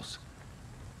bottles.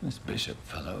 This Bishop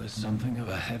fellow is something of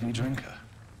a heavy drinker.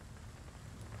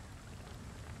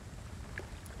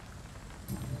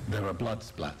 There are blood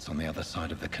splats on the other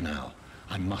side of the canal.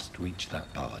 I must reach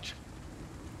that barge.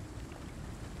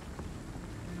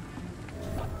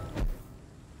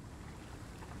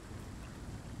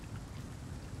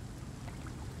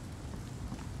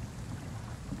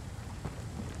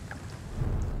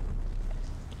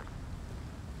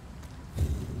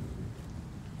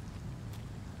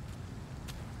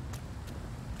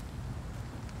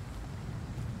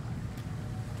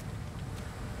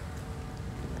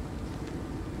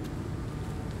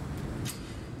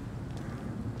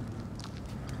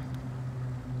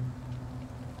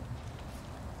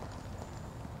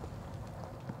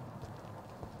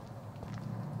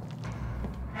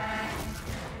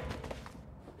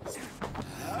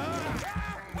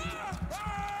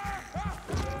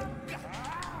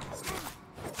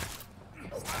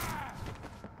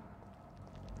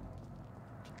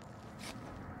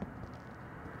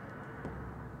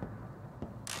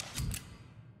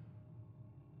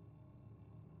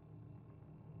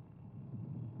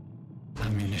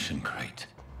 Ammunition crate.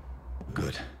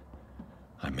 Good.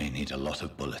 I may need a lot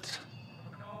of bullets.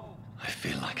 I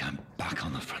feel like I'm back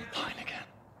on the front line again.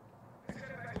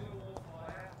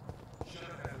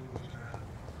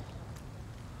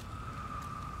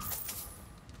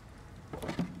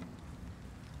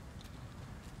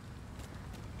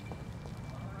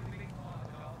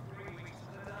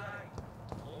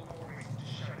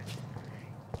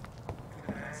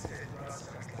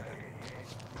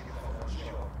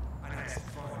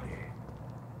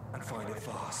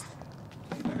 fast.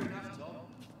 Fair enough, Tom.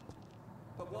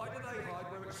 But why do they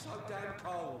hide where it's so damn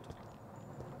cold?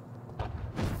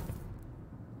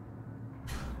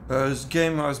 This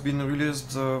game has been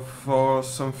released for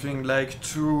something like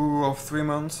 2 or 3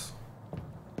 months.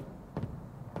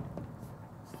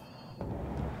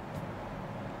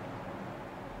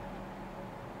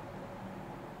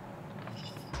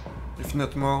 If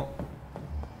not more.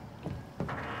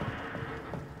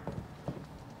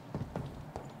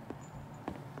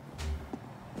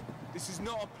 This is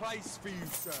not a place for you,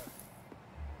 sir.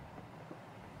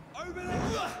 Over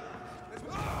there!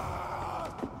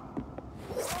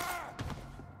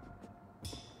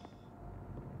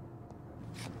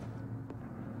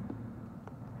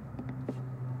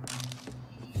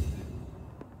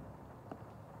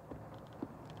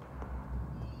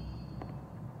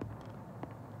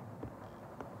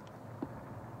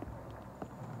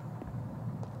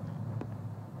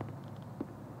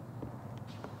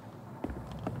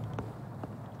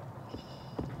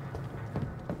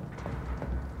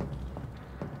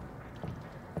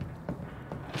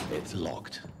 It's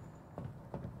locked.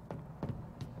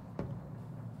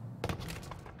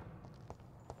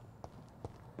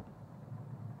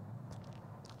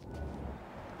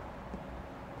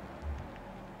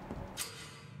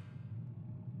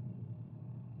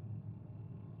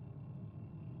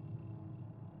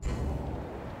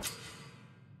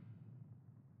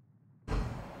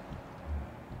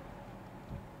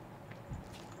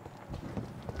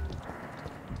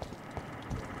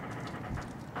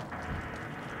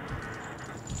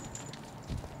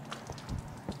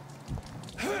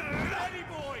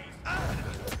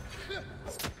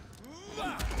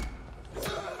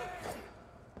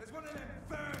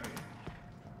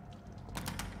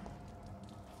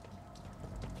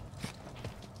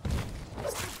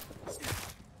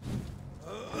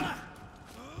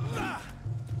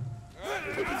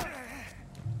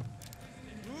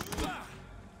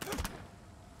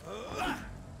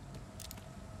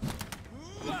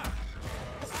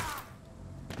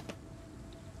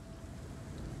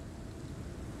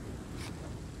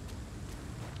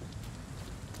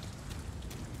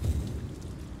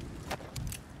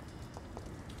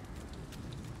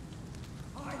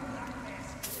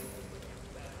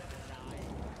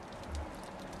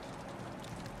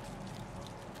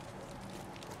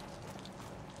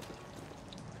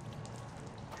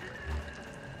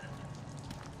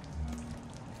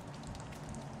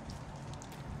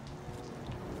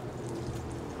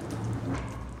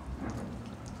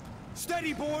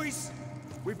 Steady, boys!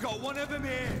 We've got one of them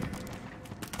here!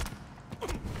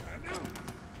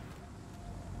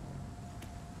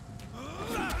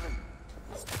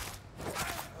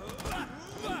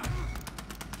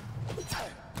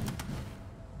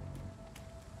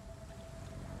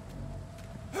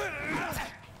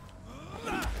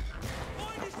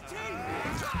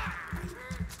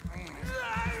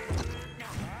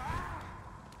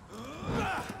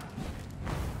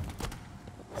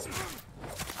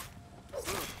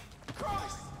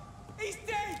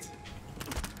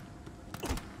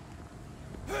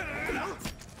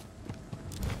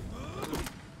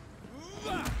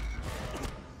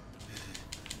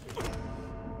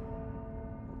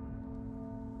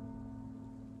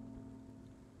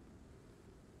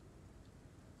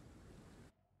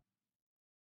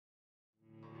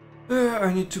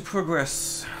 I need to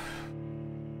progress.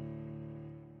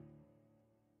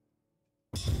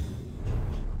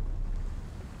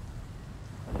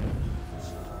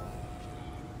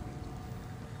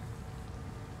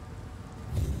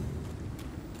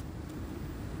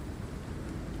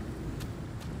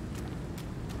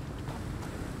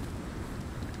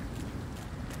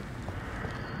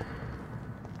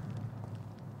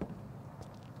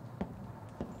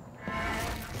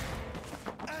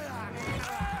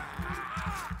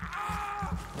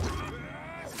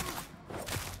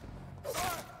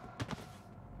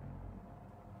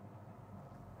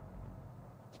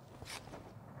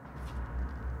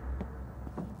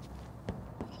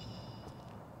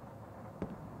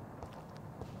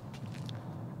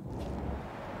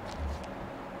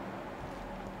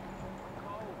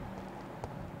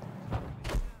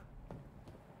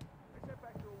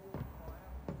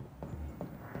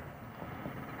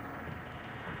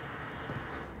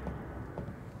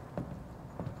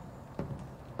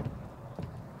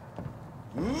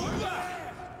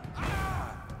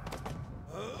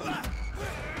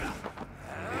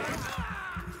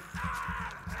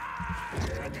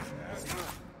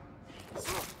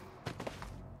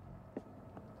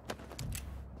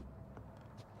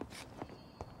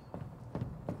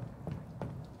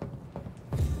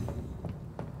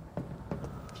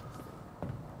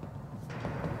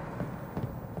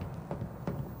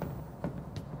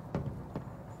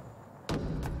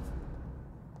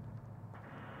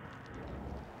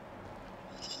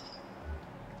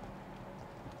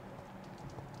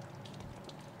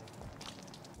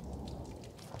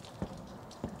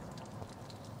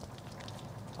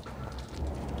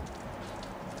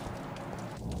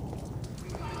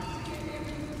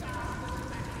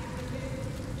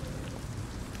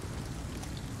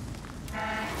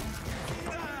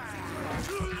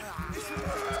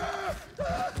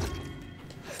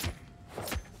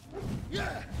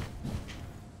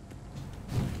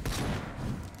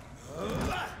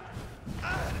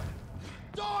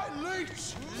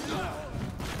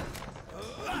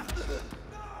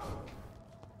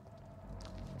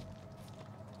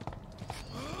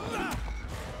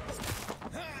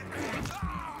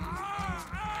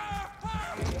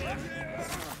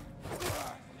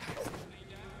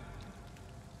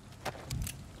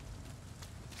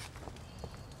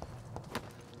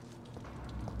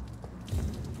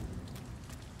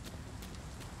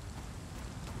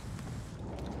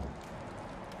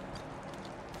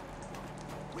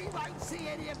 we won't see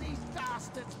any of these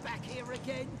bastards back here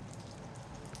again.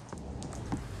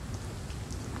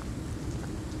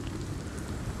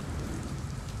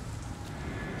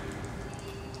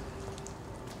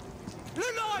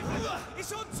 Alive!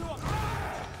 It's on to him!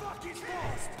 Fuck, it's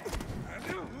fast!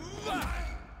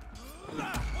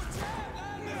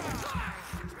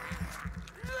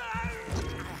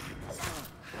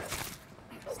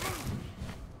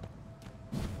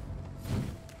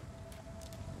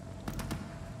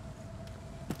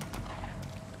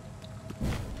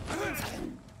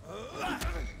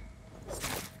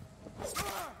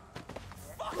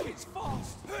 Fuck, it's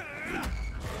fast!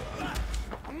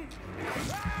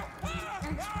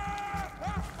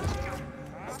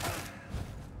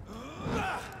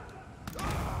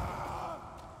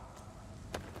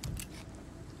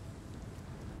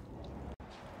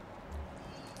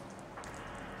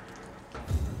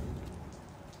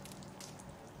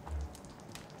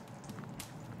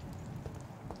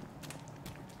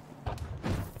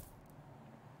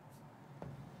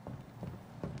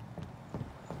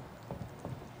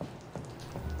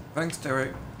 Thanks,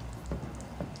 Derek.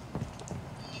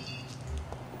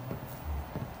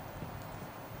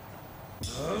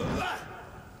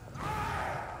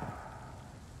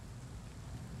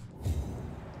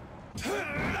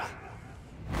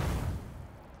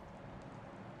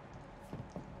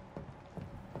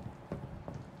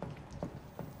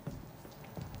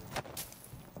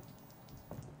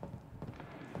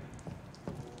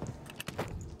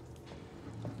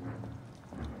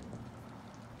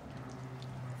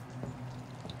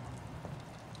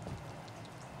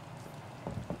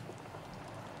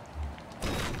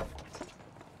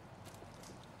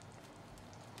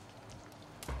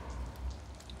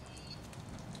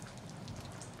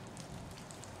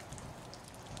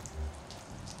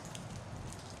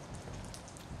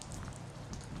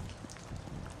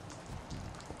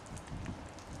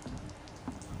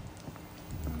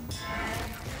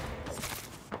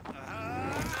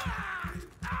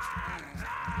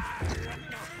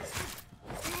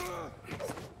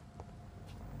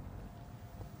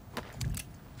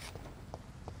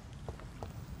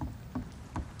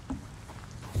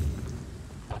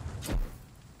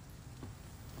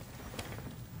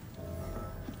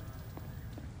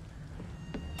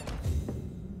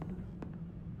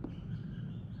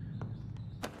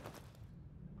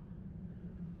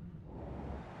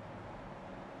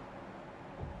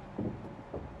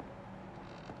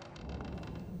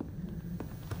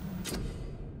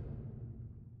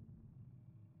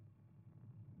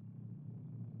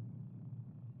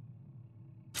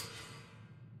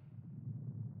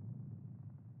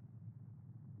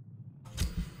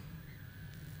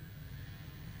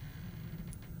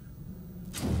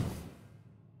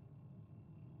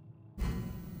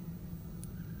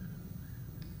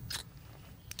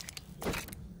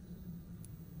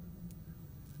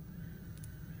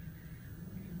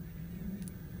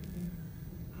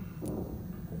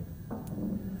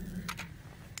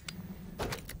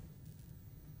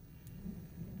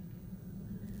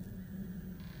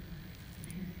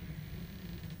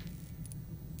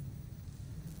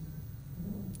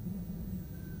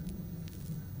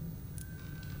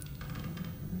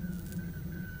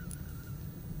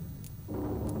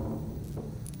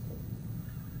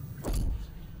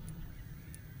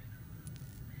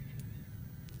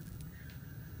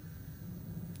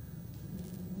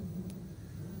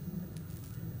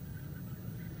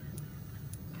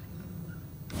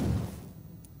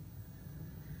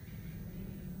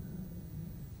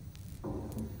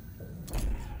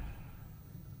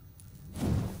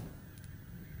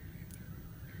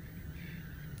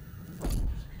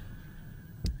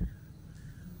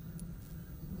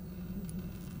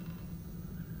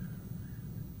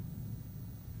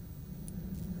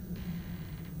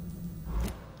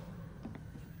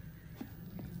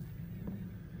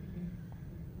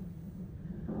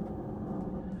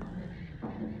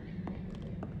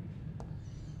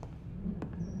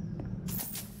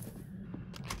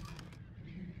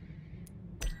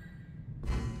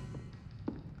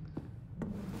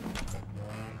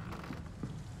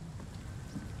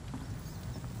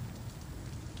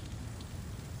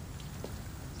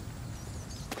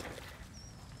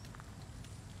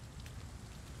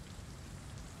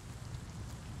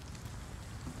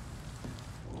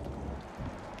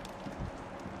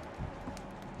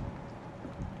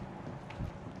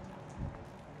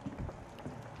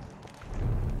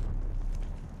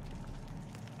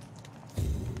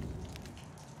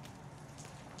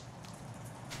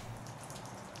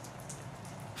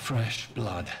 Fresh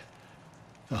blood.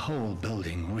 The whole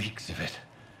building reeks of it.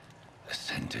 The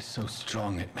scent is so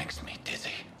strong it makes me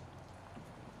dizzy.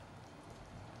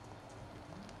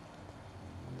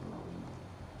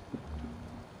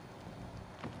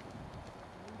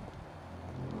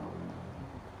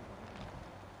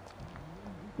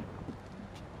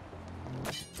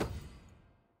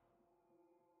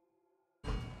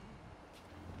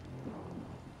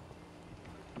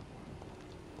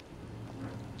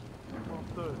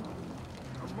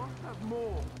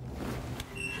 more.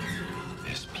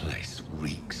 This place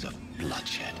reeks of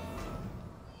bloodshed.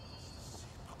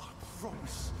 I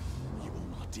promise, you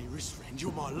are my dearest friend.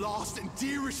 You're my last and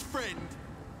dearest friend.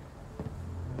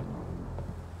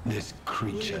 This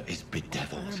creature is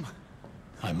bedeviled.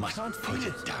 I must put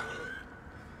it down.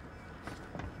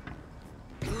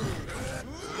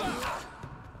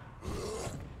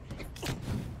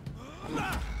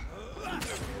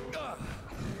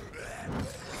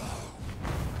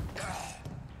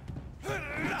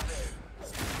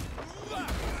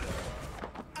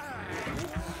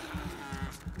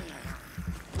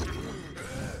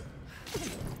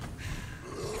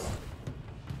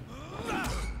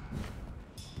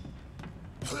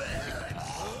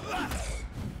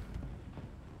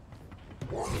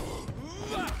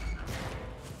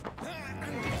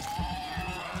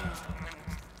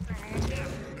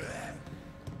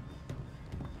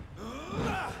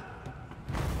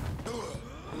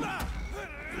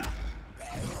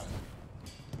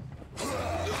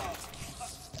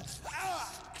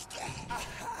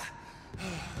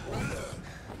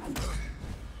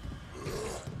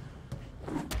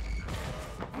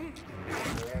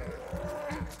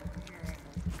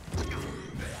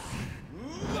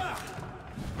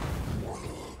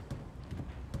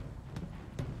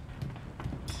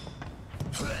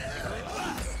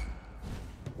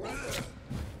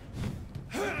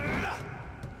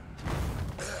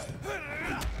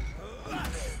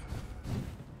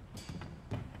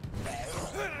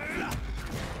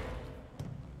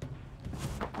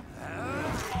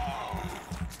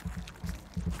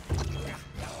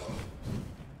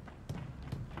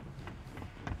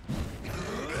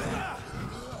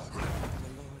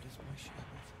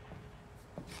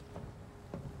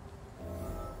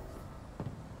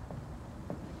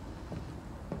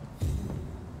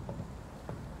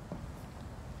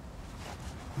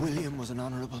 William was an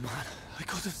honorable man. I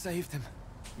could have saved him.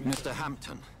 Mr.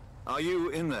 Hampton, are you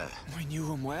in there? I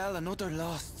knew him well, another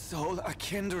lost soul, a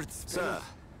kindred spirit. Sir,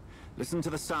 listen to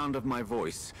the sound of my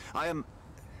voice. I'm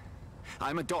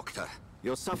a doctor.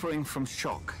 You're suffering from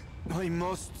shock. I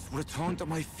must return to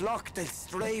my flock. They'll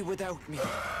stray without me.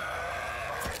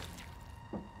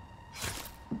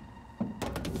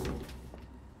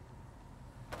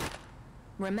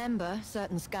 Remember,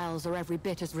 certain skulls are every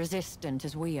bit as resistant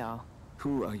as we are.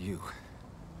 Who are you?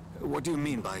 What do you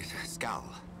mean by skull?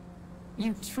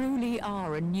 You truly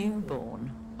are a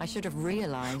newborn. I should have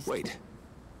realized. Wait.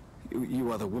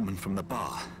 You are the woman from the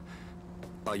bar.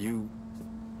 Are you...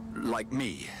 like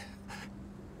me?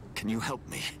 Can you help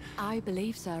me? I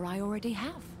believe, sir, I already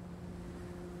have.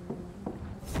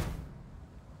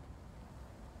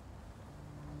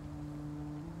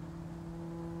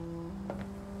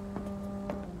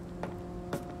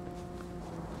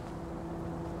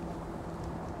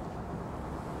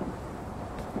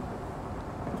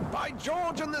 By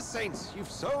George and the Saints,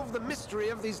 you've solved the mystery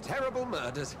of these terrible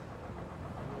murders.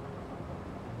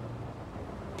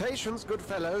 Patience, good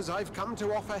fellows, I've come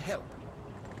to offer help.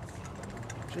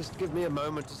 Just give me a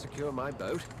moment to secure my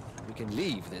boat. We can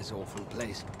leave this awful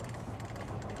place.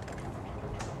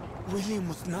 William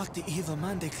was not the evil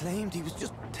man they claimed. He was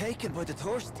just taken by the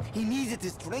thirst. He needed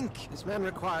his drink. This man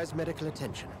requires medical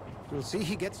attention. You'll see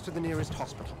he gets to the nearest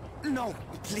hospital. No,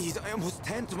 please, I must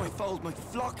tend to my fold. My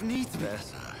flock needs me. There,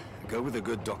 sir. Go with the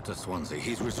good Dr. Swansea.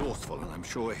 He's resourceful, and I'm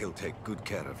sure he'll take good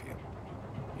care of you.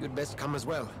 You'd best come as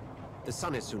well. The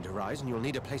sun is soon to rise, and you'll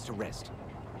need a place to rest.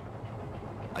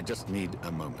 I just need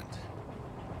a moment.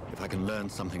 If I can learn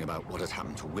something about what has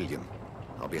happened to William,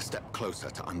 I'll be a step closer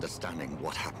to understanding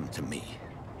what happened to me.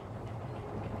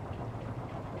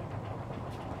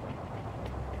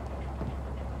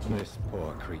 This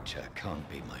poor creature can't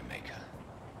be my maker.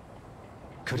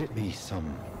 Could it be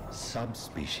some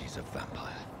subspecies of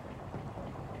vampire?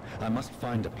 I must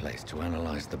find a place to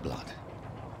analyze the blood.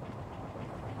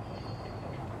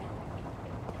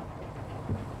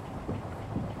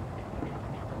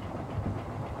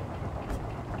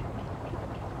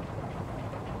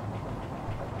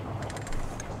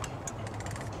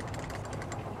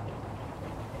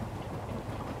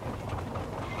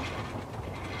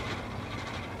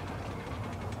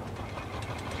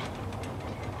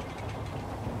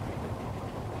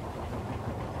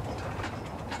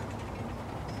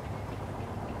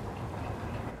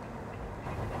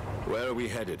 Where are we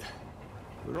headed?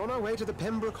 We're on our way to the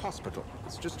Pembroke Hospital.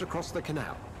 It's just across the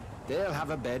canal. They'll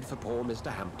have a bed for poor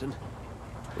Mr. Hampton.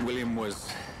 William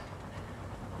was...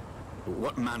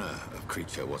 what manner of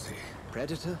creature was he?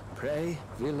 Predator, prey,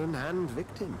 villain, and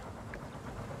victim.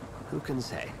 Who can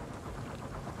say?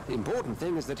 The important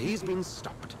thing is that he's been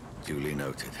stopped. Duly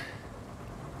noted.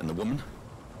 And the woman?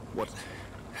 What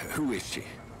Who is she?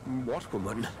 What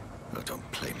woman? Oh,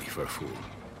 don't play me for a fool.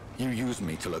 You used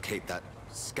me to locate that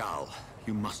skull.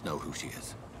 You must know who she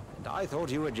is. And I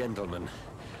thought you a gentleman.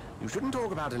 You shouldn't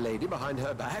talk about a lady behind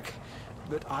her back,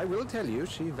 but I will tell you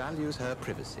she values her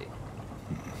privacy.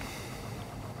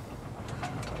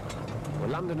 Were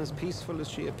London as peaceful as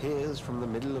she appears from the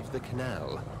middle of the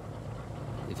canal?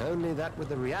 If only that were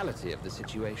the reality of the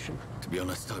situation. To be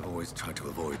honest, I've always tried to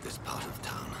avoid this part of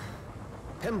town.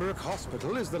 Pembroke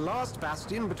Hospital is the last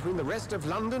bastion between the rest of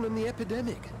London and the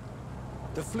epidemic.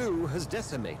 The flu has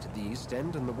decimated the East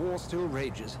End and the war still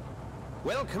rages.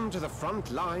 Welcome to the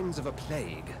front lines of a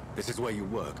plague. This is where you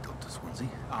work, Dr. Swansea?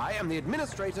 I am the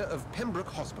administrator of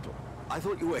Pembroke Hospital. I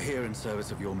thought you were here in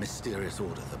service of your mysterious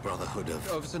order, the Brotherhood of...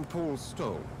 Of St. Paul's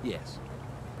Stole, yes.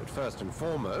 But first and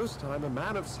foremost, I'm a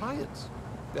man of science.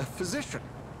 A physician,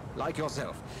 like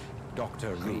yourself,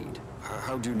 Dr. Reed.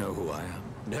 How do you know who I am?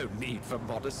 No need for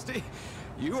modesty.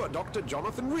 You are Dr.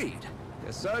 Jonathan Reed,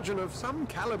 a surgeon of some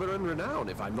caliber and renown,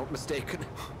 if I'm not mistaken.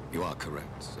 You are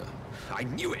correct, sir. I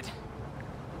knew it!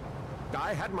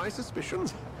 I had my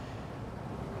suspicions.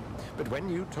 But when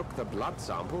you took the blood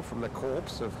sample from the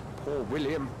corpse of poor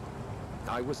William,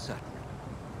 I was certain.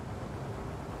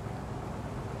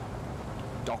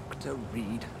 Dr.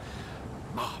 Reed.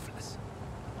 Marvelous.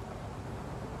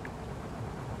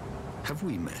 Have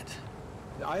we met?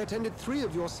 I attended 3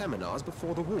 of your seminars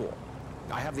before the war.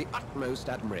 I have the utmost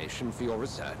admiration for your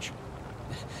research.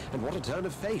 And what a turn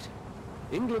of fate.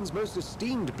 England's most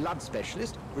esteemed blood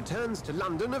specialist returns to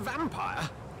London a vampire.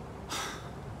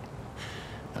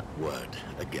 That word,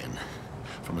 again,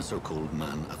 from a so-called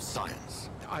man of science.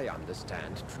 I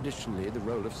understand. Traditionally, the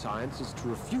role of science is to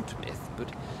refute myth, but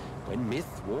when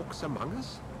myth walks among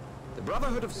us, the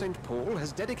Brotherhood of St. Paul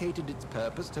has dedicated its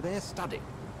purpose to their study.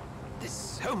 There's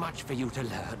so much for you to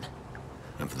learn.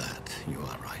 Of that, you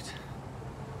are right.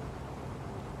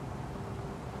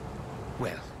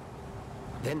 Well,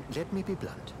 then let me be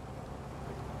blunt.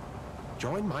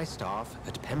 Join my staff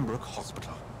at Pembroke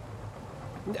Hospital.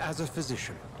 As a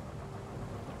physician.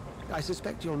 I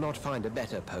suspect you'll not find a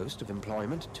better post of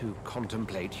employment to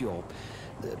contemplate your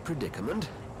predicament.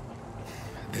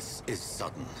 This is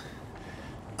sudden.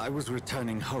 I was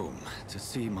returning home to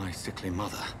see my sickly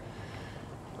mother.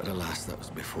 But alas, that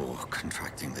was before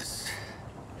contracting this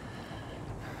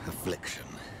affliction.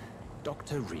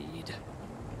 Dr. Reed,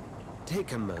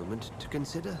 take a moment to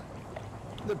consider.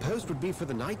 The post would be for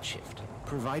the night shift,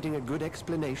 providing a good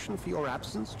explanation for your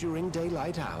absence during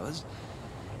daylight hours.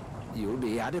 You'll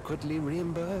be adequately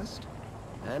reimbursed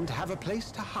and have a place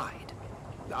to hide.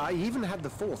 I even had the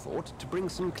forethought to bring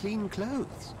some clean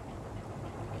clothes.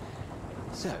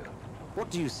 So,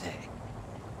 what do you say?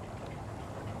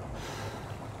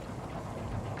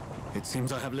 It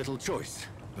seems I have little choice,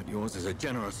 but yours is a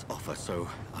generous offer, so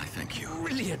I thank you.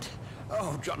 Brilliant!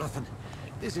 Oh, Jonathan,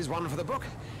 this is one for the book,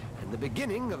 and the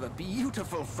beginning of a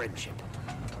beautiful friendship.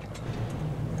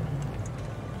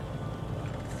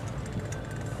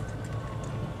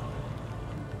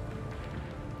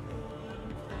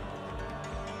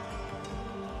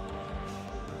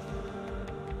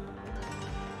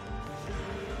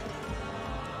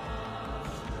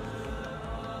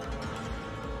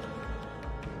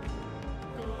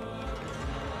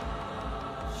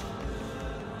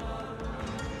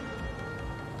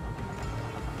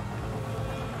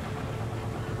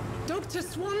 Dr.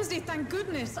 Swansea, thank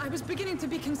goodness. I was beginning to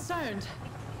be concerned.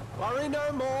 Worry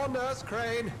no more, Nurse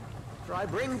Crane, for I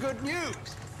bring good news.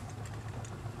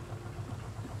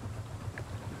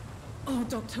 Oh,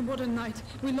 Doctor, what a night.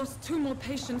 We lost 2 more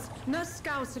patients. Nurse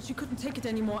Scow said she couldn't take it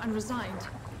anymore and resigned.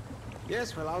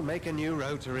 Yes, well, I'll make a new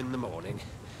rota in the morning.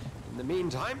 In the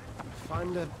meantime,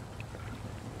 find a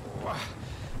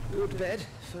good bed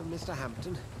for Mr.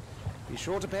 Hampton. Be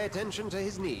sure to pay attention to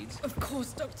his needs. Of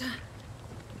course, Doctor.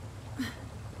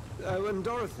 Oh, and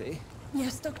Dorothy?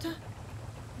 Yes, Doctor?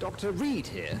 Dr. Reed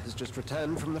here has just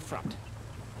returned from the front.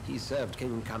 He served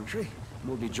King and Country and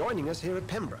will be joining us here at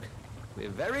Pembroke. We're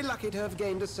very lucky to have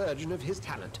gained a surgeon of his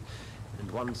talent, and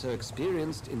one so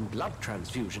experienced in blood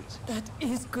transfusions. That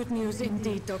is good news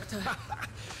indeed, Doctor.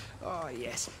 Oh,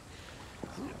 yes.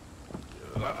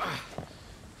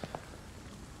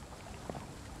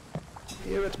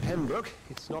 Here at Pembroke,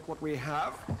 it's not what we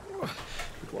have,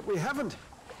 but what we haven't.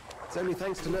 It's only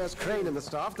thanks to Nurse Crane and the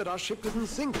staff that our ship didn't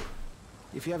sink.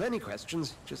 If you have any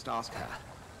questions, just ask her.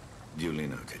 Duly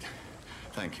noted.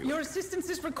 Thank you. Your assistance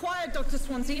is required, Dr.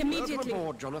 Swansea, immediately. Welcome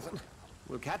aboard, Jonathan.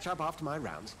 We'll catch up after my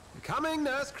rounds. Coming,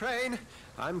 Nurse Crane.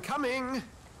 I'm coming.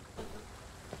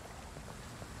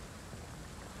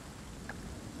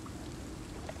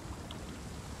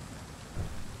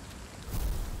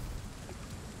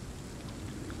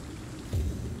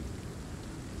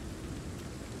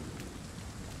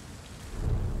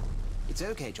 It's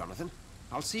okay, Jonathan.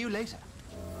 I'll see you later.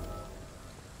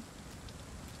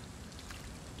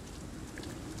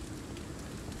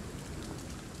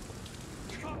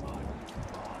 Come on,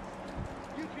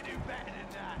 you can do better than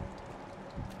that.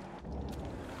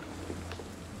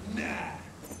 Nah,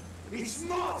 it's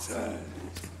my turn.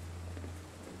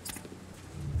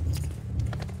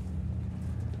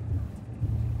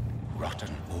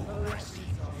 Rotten or crusty,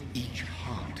 each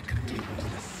heart contains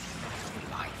the secret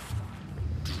of life.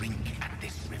 Drink at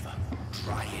this river,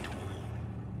 try it all.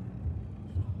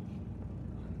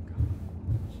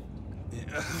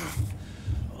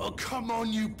 Oh, come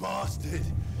on, you bastard!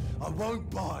 I won't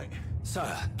bite.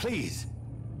 Sir, please.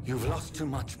 You've lost too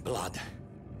much blood.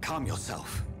 Calm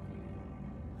yourself.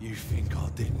 You think I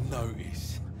didn't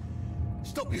notice?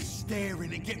 Stop your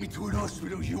staring and get me to an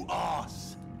hospital, you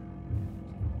arse!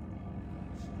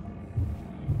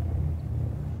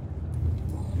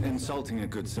 Insulting a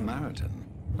good Samaritan.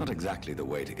 Not exactly the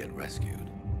way to get rescued.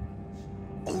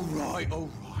 All right,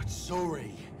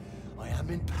 sorry. I am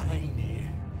in pain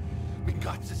here. My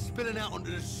guts are spilling out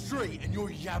onto the street and you're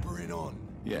yabbering on.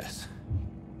 Yes.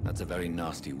 That's a very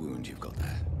nasty wound you've got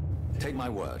there. Take my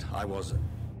word, I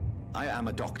am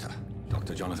a doctor.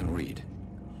 Dr. Jonathan Reed.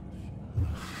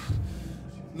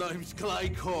 Name's Clay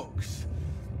Cox.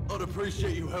 I'd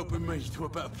appreciate you helping me to a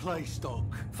better place, Doc.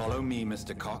 Follow me,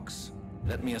 Mr. Cox.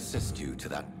 Let me assist you to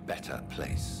that better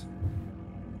place.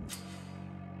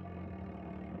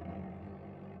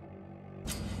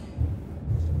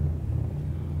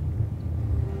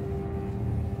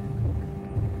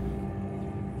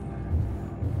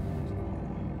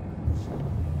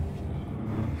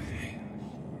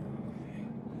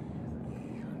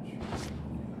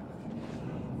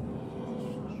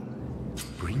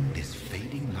 Bring this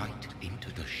fading light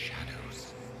into the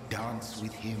shadows. Dance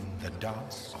with him the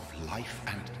dance of life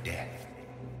and death.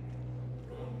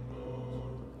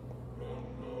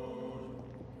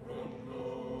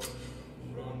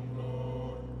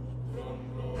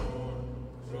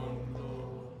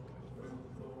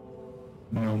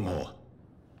 No more.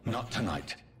 Not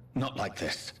tonight. Not like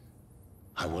this.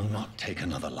 I will not take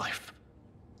another life.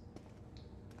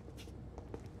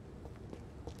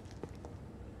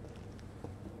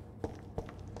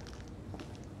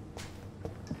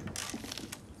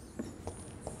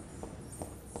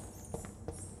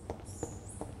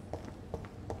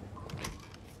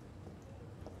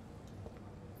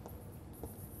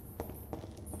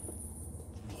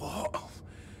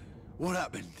 What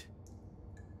happened?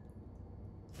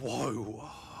 Whoa,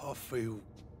 I feel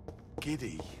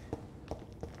giddy.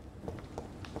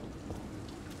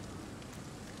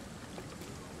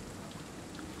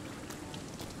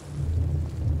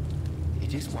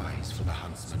 It is wise for the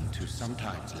huntsman to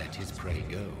sometimes let his prey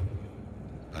go,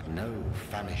 but no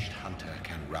famished hunter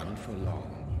can run for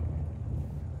long.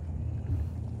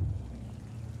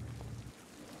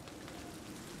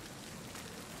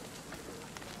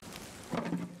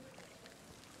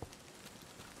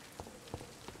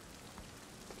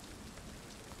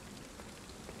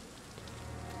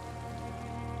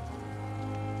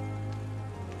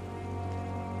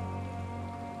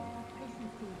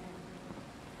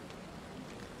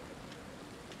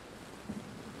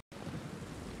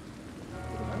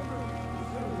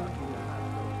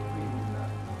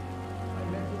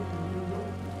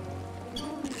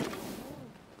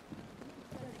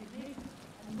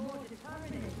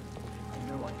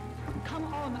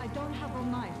 Come on, I don't have all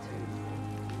night.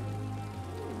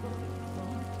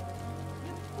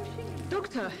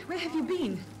 Doctor, where have you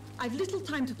been? I've little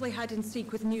time to play hide and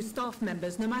seek with new staff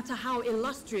members, no matter how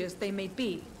illustrious they may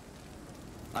be.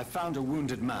 I found a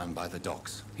wounded man by the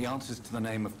docks. He answers to the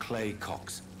name of Clay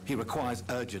Cox. He requires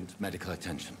urgent medical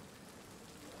attention.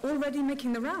 Already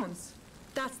making the rounds?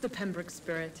 That's the Pembroke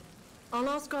spirit. I'll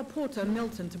ask our porter,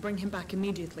 Milton, to bring him back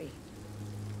immediately.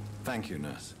 Thank you,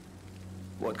 nurse.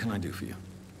 What can I do for you?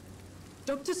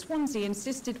 Dr. Swansea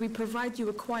insisted we provide you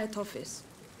a quiet office.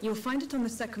 You'll find it on the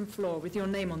second floor with your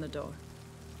name on the door.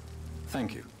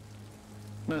 Thank you.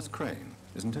 Nurse Crane,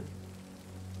 isn't it?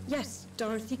 Yes,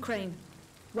 Dorothy Crane.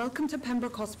 Welcome to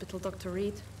Pembroke Hospital, Dr.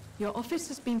 Reed. Your office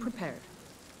has been prepared.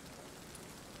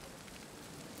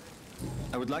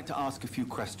 I would like to ask a few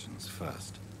questions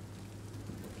first.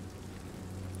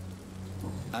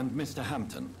 And Mr.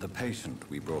 Hampton, the patient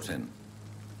we brought in,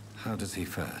 how does he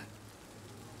fare?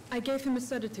 I gave him a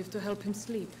sedative to help him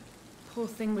sleep. Poor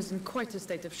thing was in quite a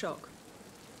state of shock.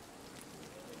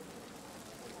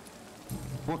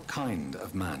 What kind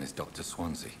of man is Dr.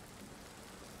 Swansea?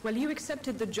 Well, you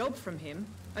accepted the job from him.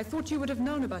 I thought you would have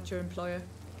known about your employer.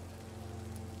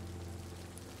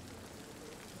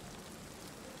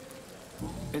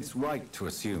 It's right to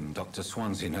assume Dr.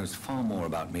 Swansea knows far more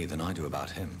about me than I do about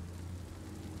him.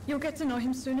 You'll get to know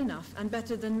him soon enough, and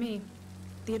better than me.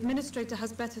 The Administrator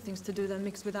has better things to do than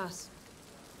mix with us.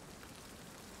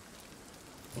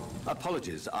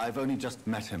 Apologies, I've only just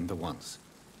met him the once.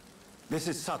 This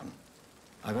is sudden.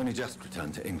 I've only just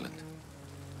returned to England.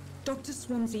 Dr.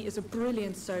 Swansea is a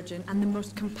brilliant surgeon and the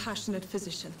most compassionate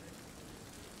physician.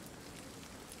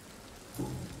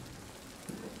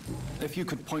 If you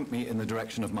could point me in the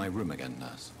direction of my room again,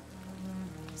 nurse.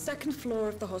 Second floor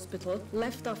of the hospital,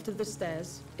 left after the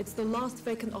stairs. It's the last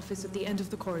vacant office at the end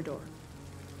of the corridor.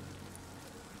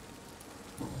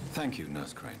 Thank you,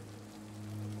 Nurse Crane.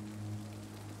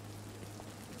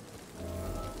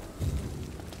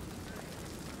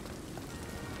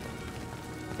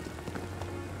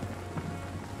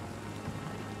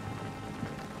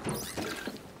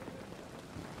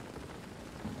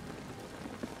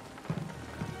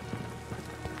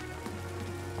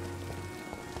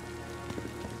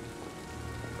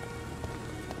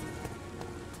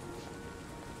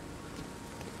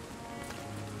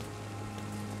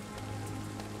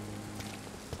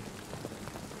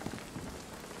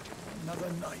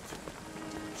 Another night.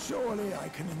 Surely I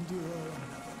can endure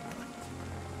another night.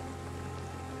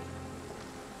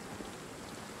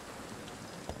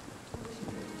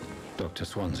 Dr.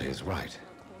 Swansea is right.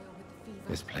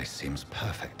 This place seems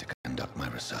perfect to conduct my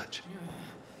research.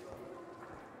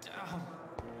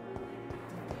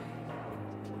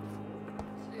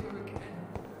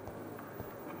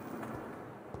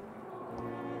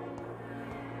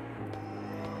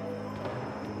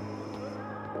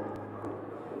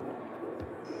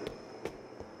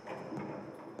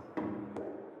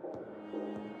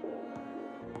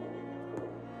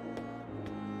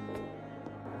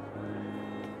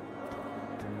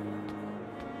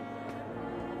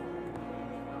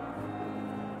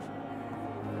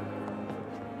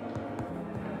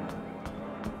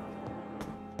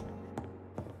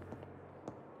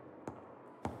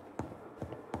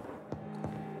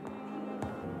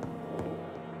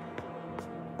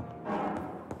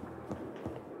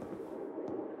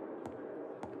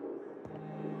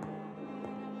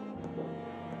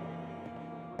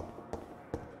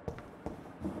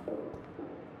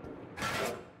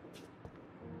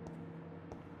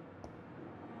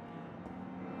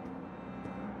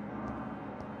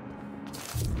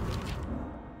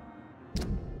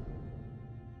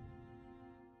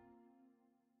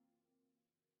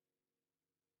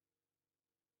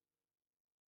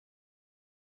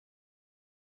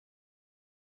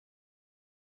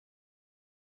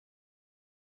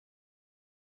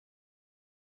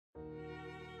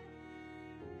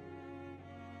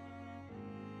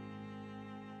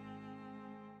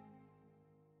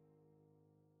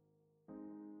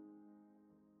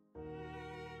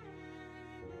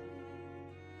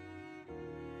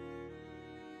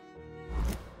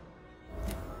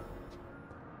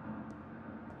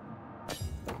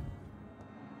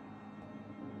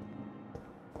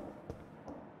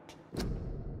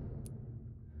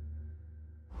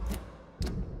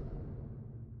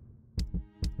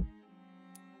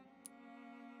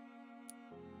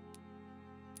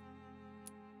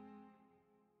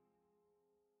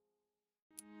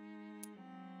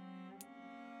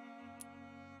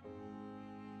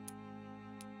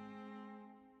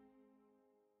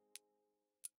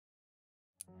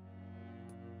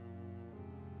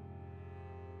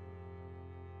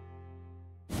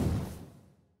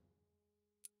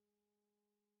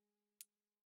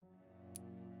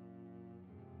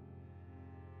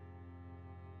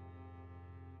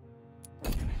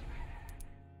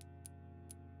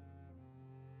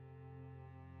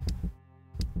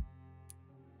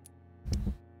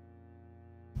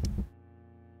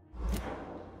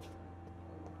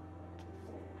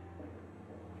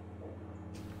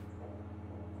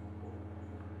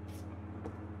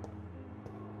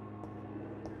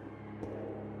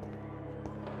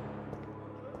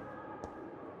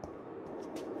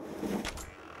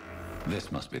 This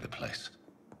must be the place.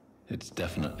 It's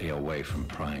definitely away from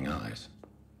prying eyes.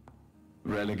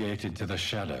 Relegated to the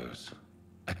shadows.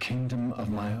 A kingdom of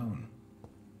my own.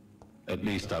 At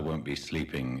least I won't be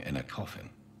sleeping in a coffin.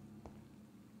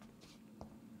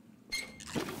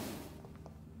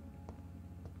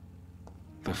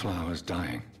 The flower's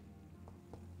dying.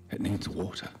 It needs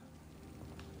water.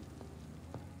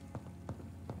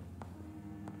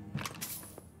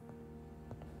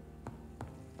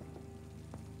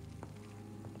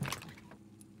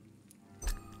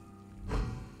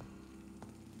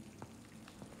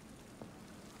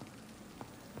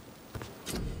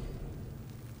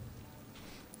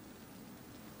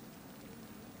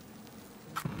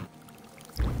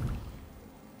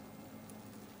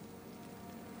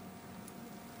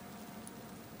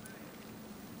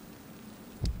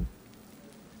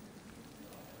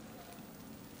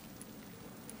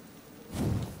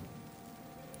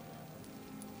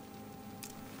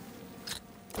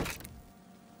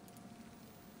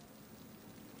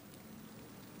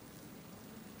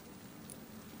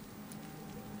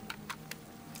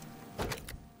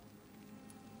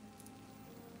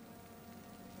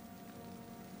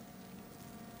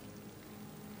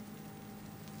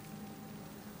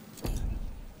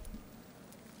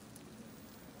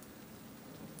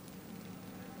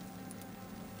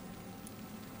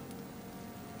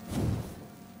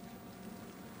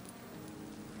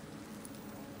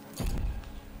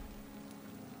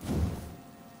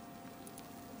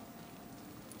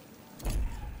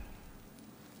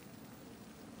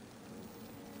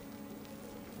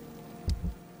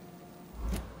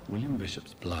 William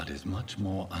Bishop's blood is much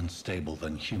more unstable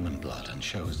than human blood and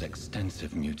shows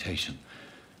extensive mutation.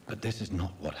 But this is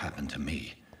not what happened to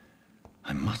me.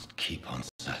 I must keep on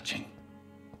searching.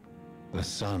 The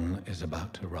sun is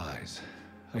about to rise.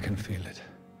 I can feel it.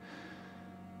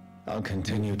 I'll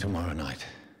continue tomorrow night.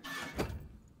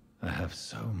 I have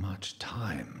so much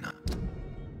time now.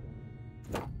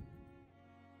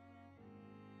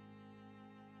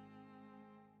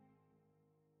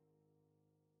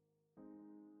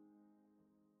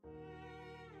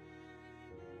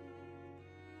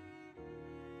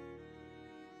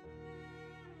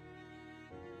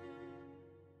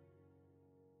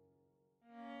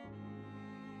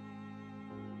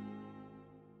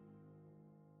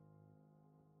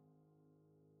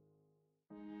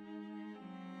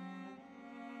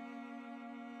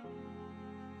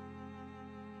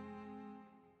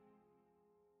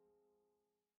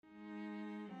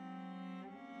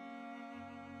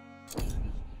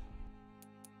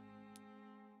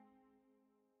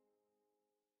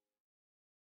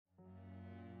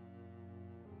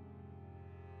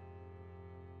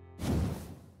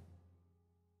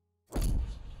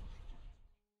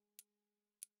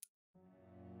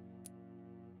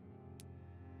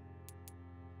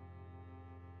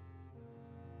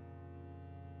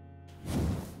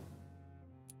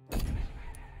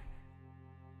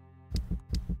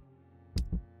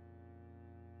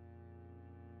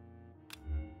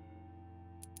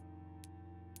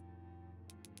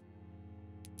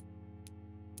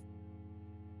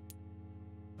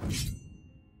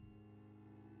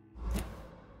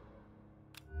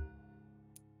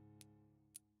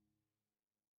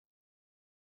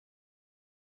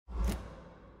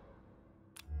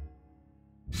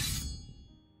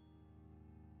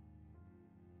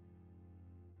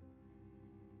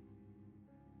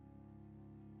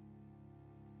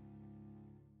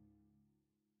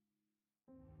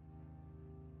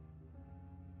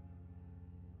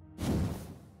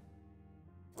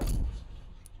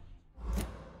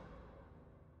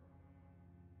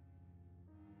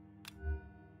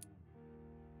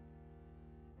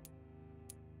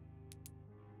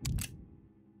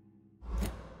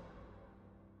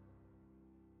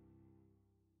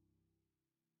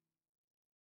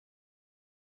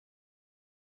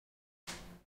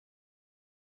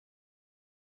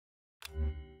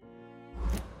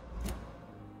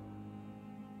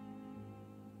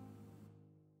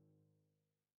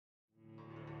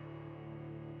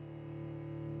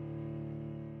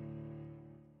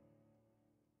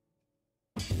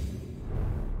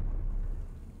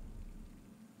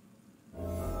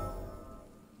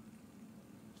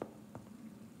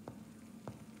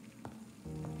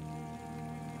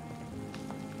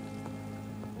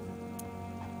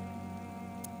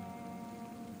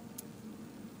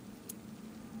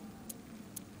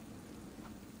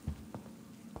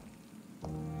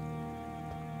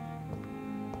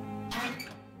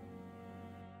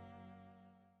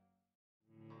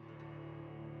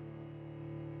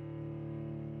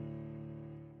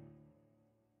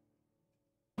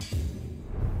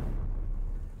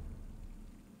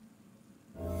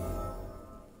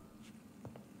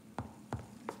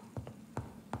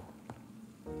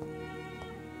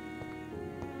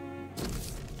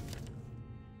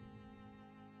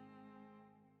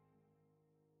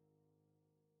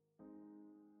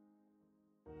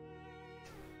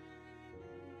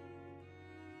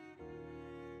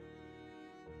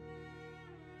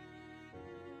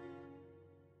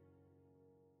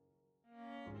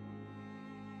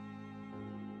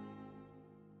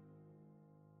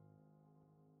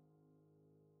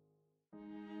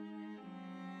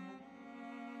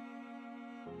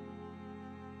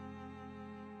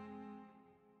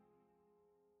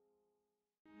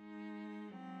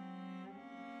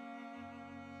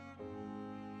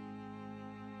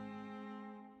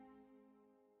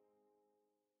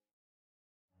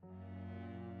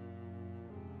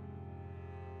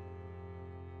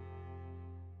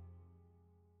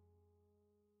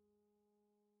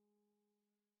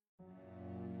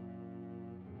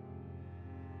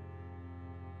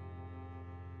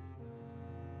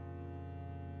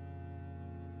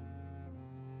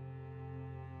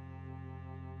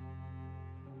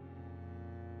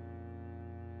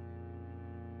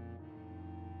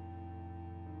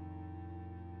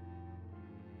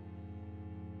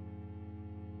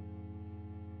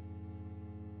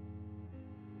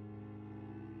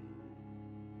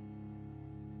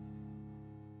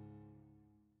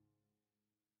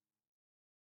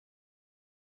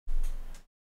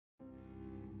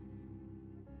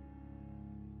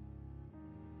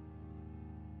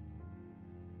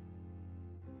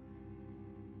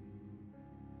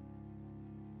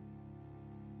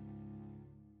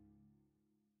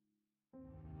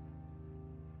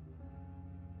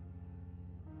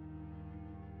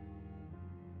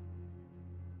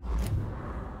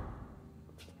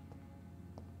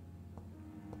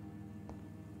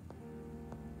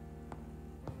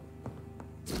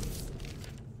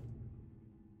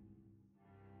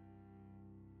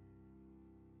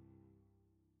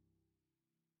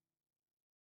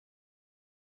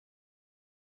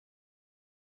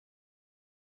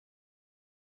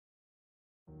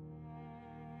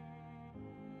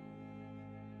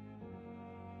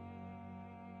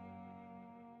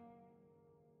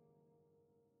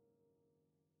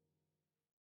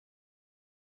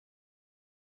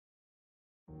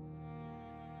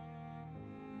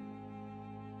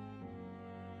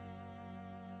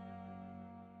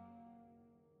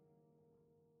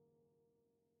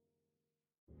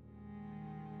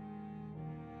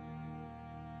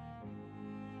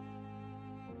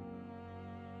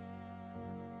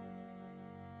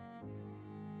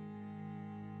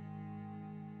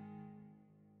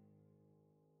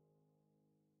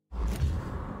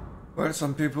 Well,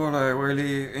 some people are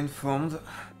really informed.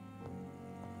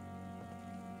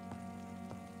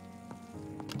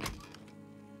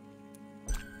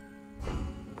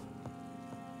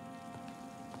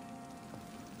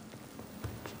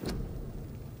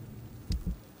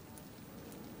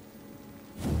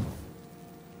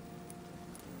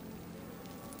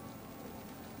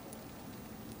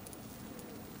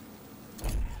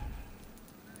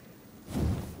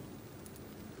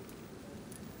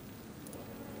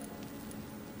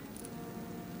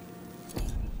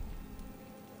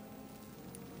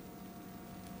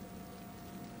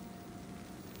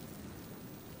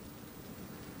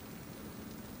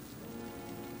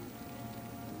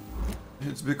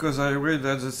 It's because I read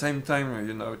at the same time,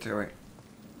 you know, Terry.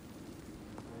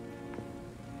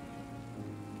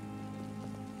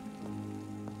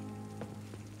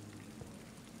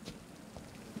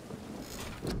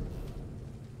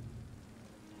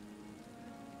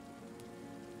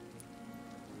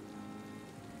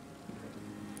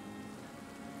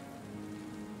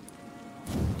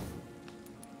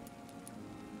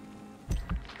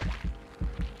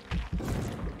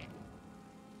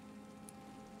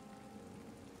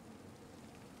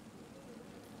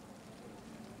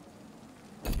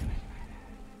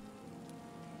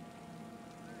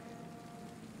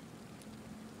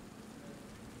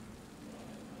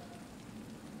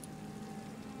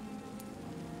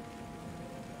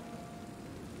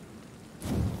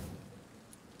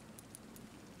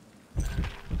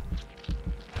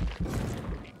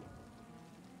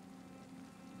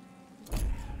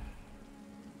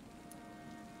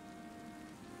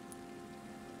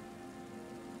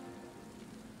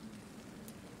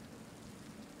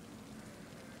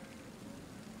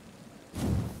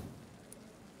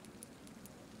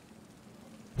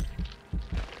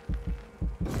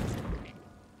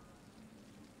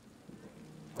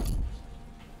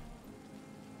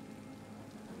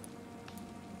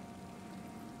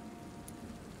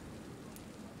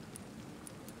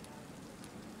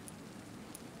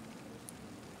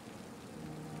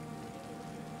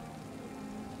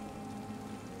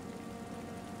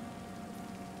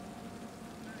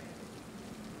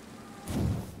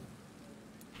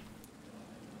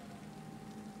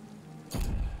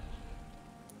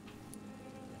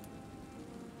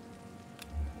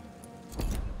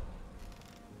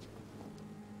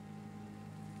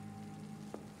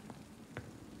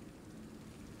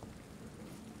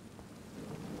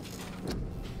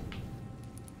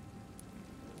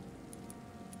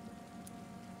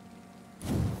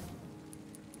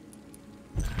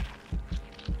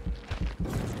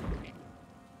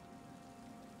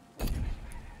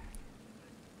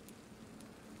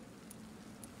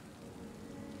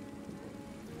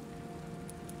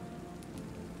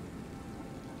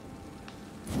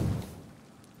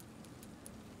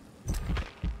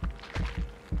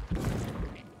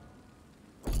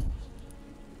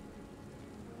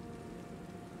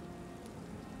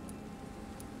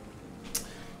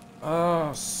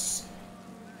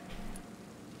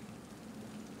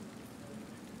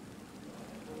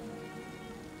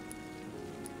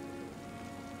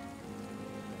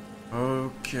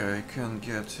 Okay, I can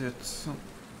get it.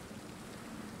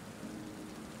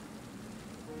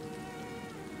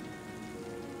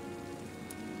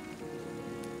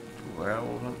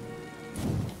 Well...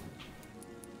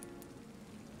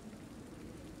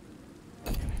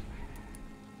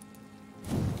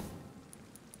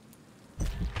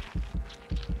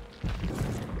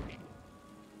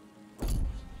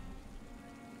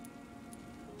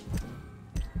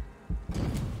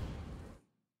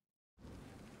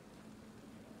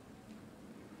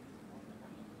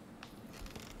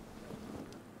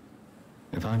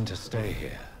 If I'm to stay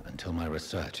here until my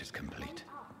research is complete,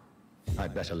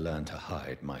 I'd better learn to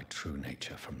hide my true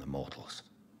nature from the mortals.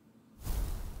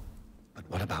 But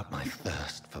what about my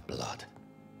thirst for blood?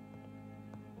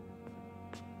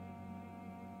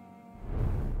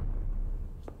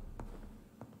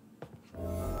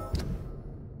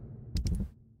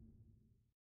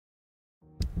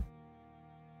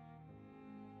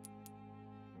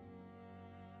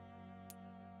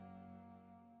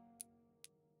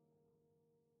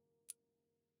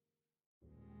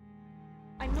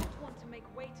 I'm not one to make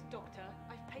wait, Doctor.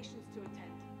 I've patients to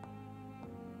attend.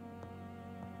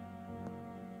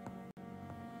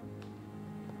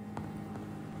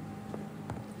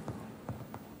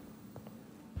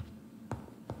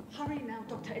 Hurry now,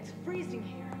 Doctor. It's freezing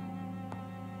here.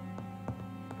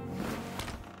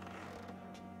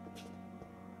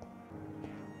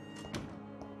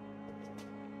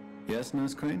 Yes,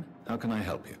 Nurse Crane? How can I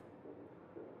help you?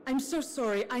 I'm so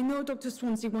sorry. I know Dr.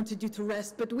 Swansea wanted you to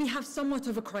rest, but we have somewhat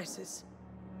of a crisis.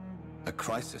 A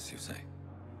crisis, you say?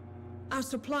 Our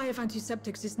supply of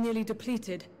antiseptics is nearly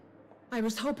depleted. I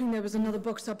was hoping there was another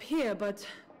box up here, but...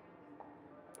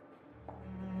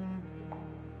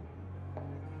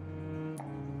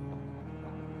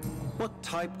 What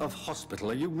type of hospital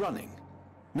are you running?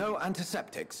 No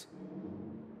antiseptics?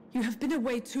 You have been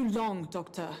away too long,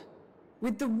 Doctor.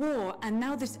 With the war and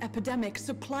now this epidemic,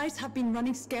 supplies have been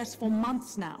running scarce for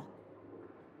months now.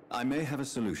 I may have a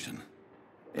solution.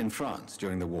 In France,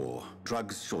 during the war,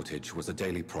 drugs shortage was a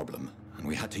daily problem, and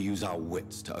we had to use our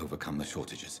wits to overcome the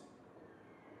shortages.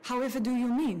 However do you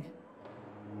mean?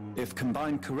 If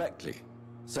combined correctly,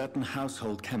 certain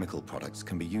household chemical products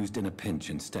can be used in a pinch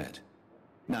instead.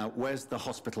 Now, where's the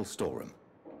hospital storeroom?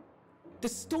 The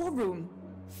storeroom?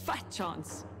 Fat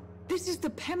chance. This is the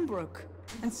Pembroke,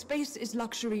 and space is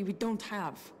luxury we don't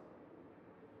have.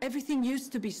 Everything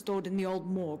used to be stored in the old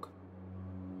morgue.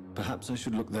 Perhaps I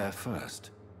should look there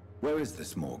first. Where is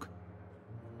this morgue?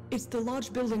 It's the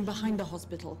large building behind the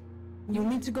hospital. You'll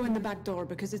need to go in the back door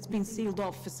because it's been sealed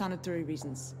off for sanitary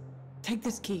reasons. Take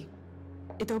this key.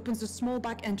 It opens a small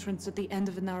back entrance at the end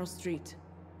of a narrow street.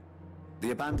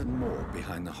 The abandoned morgue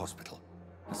behind the hospital.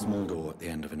 A small door at the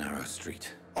end of a narrow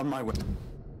street. On my way.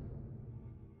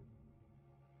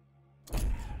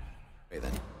 Okay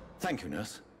then. Thank you,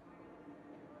 nurse.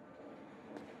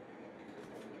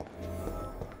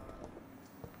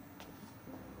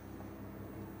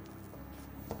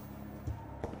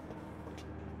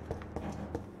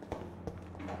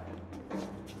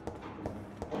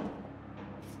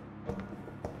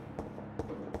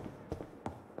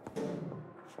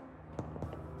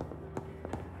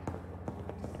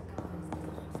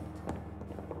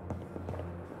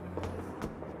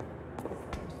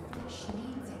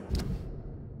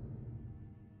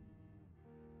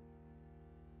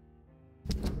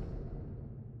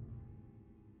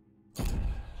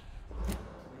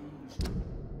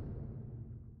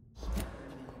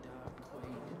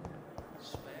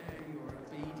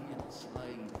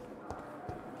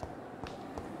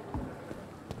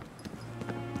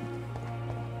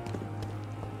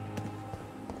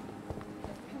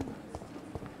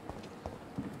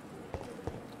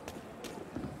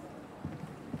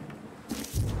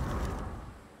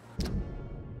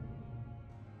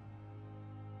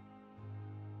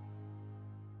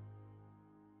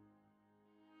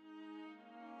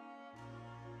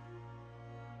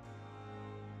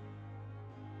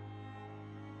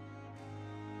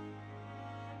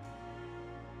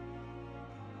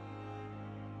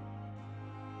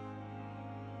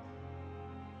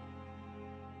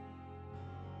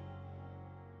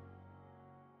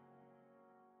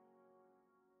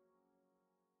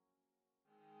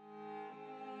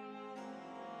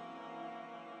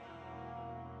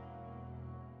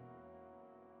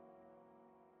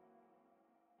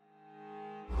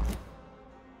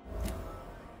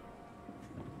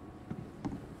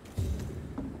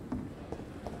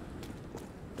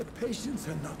 The patients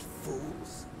are not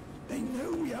fools. They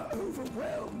know we are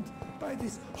overwhelmed by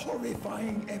this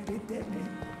horrifying epidemic.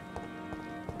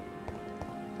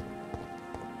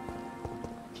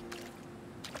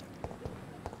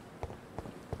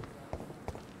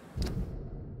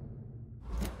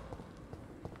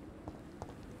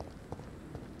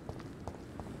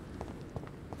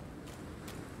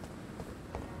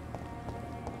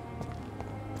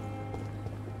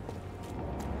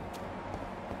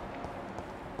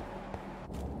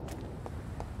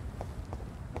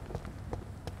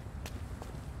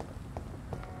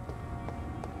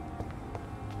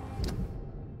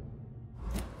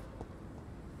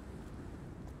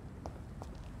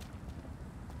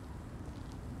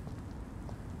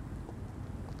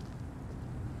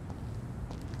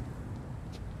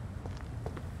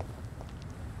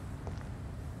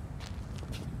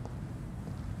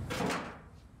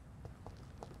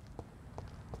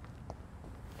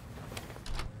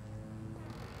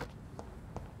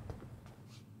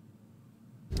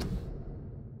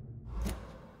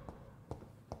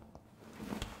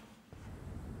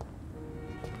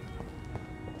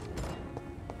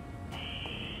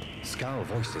 Scowl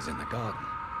voices in the garden.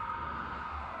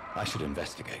 I should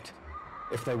investigate.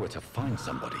 If they were to find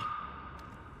somebody.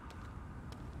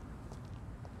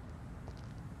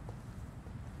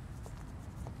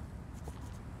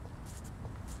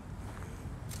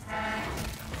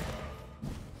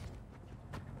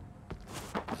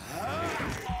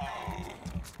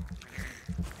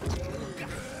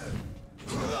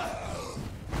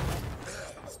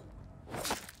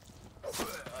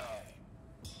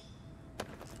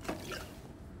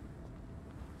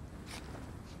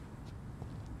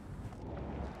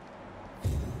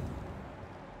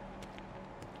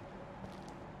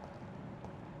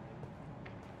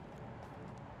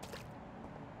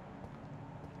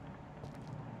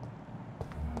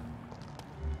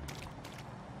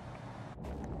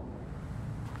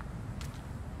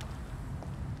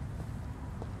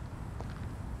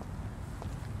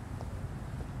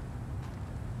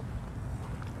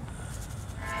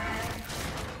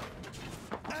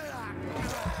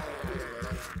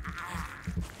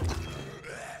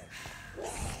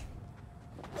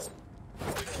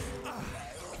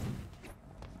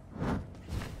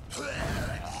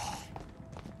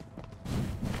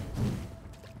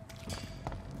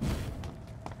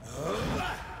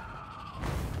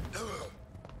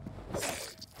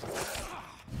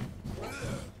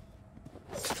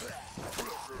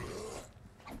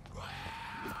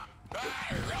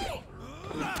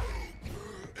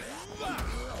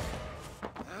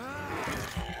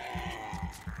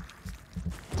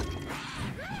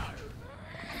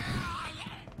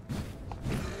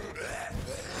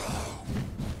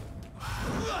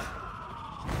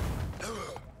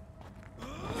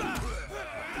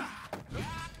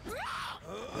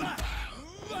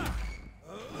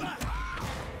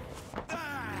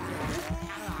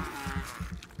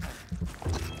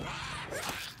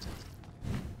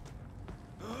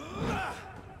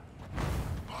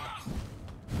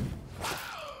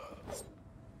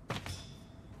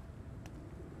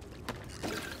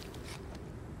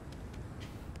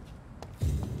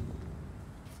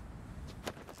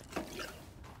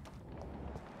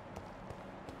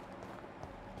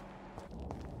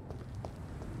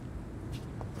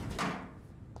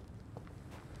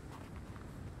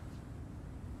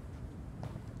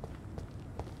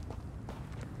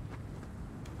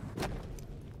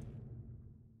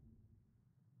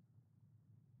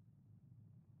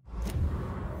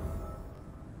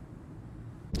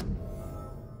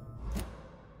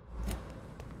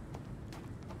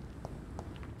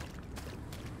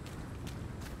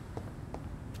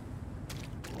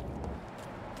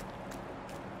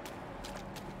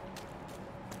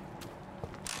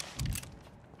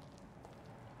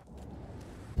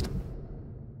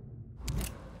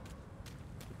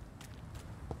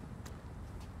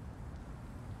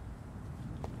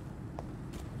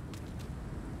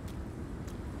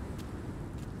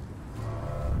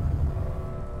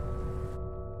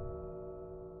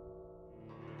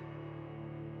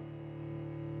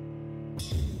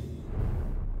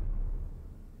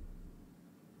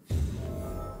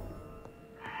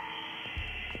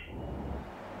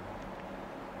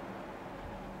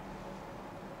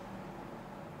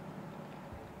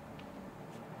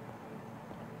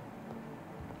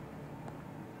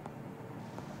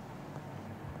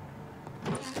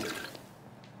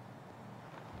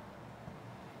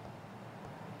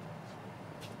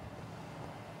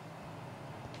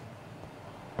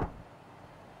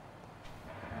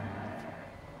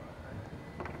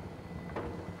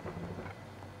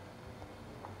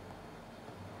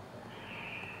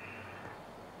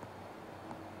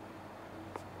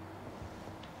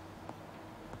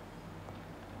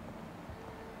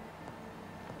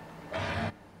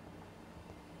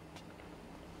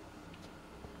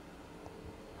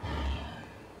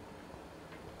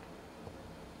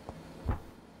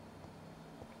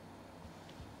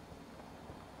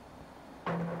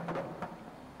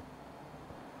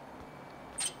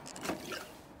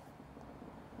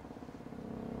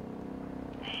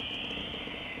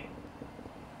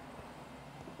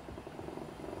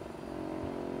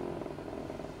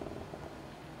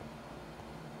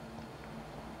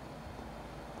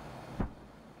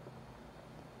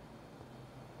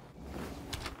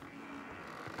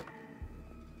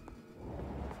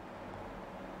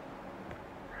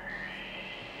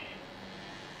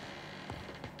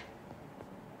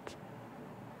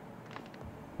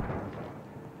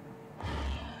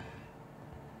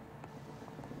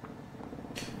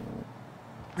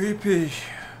 Creepy.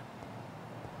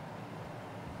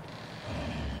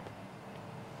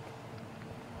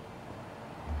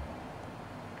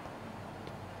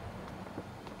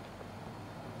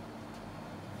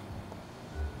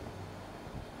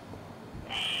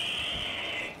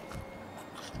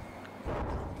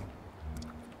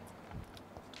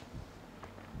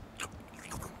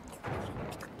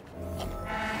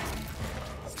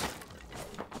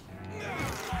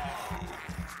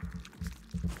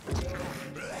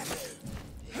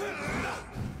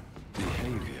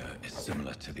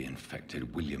 To the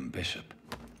infected William Bishop.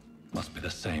 Must be the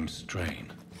same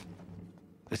strain.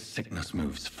 This sickness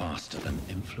moves faster than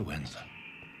influenza.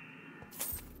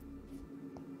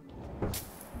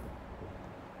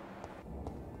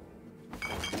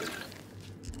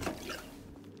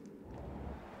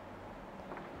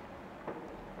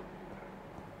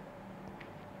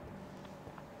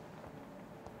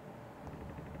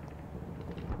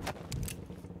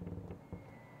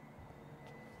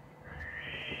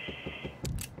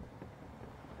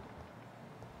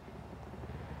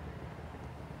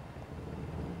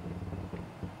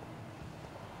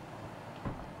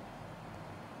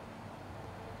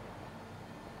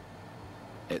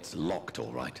 It's locked,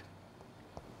 all right.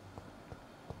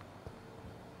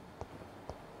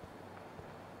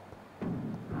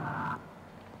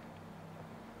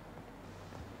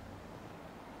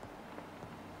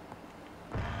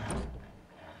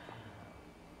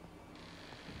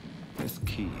 This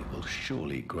key will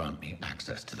surely grant me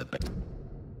access to the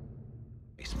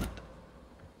basement.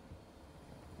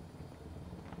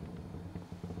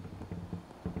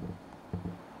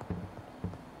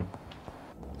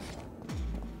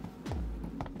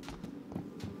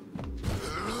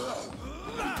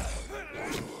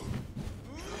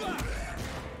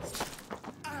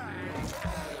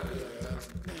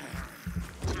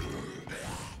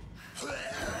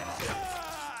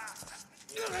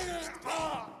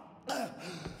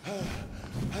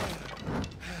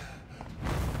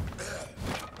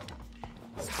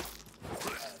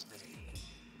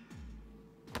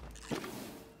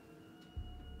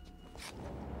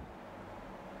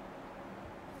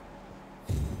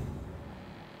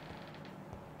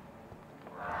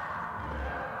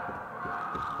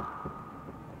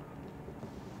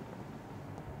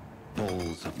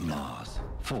 Balls of Mars,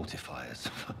 fortifiers.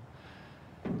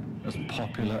 As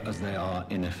popular as they are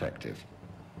ineffective.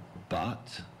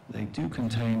 But they do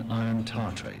contain iron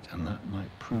tartrate, and that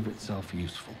might prove itself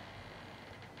useful.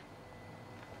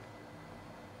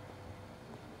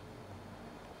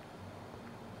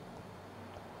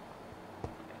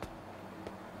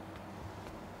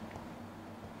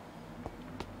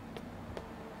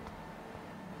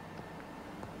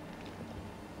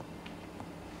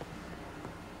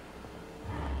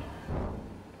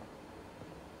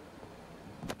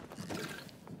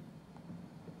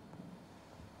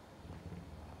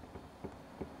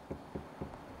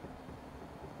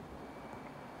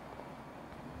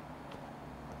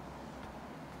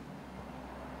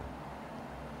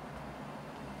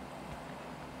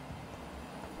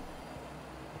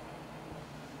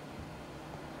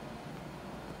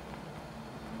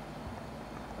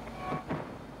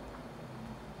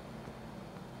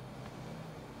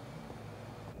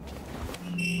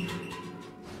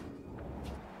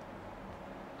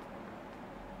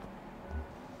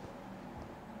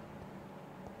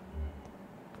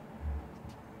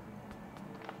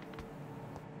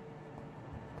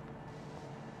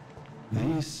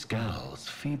 These scowls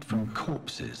feed from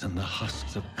corpses and the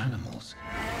husks of animals.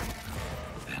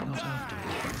 They're not after me.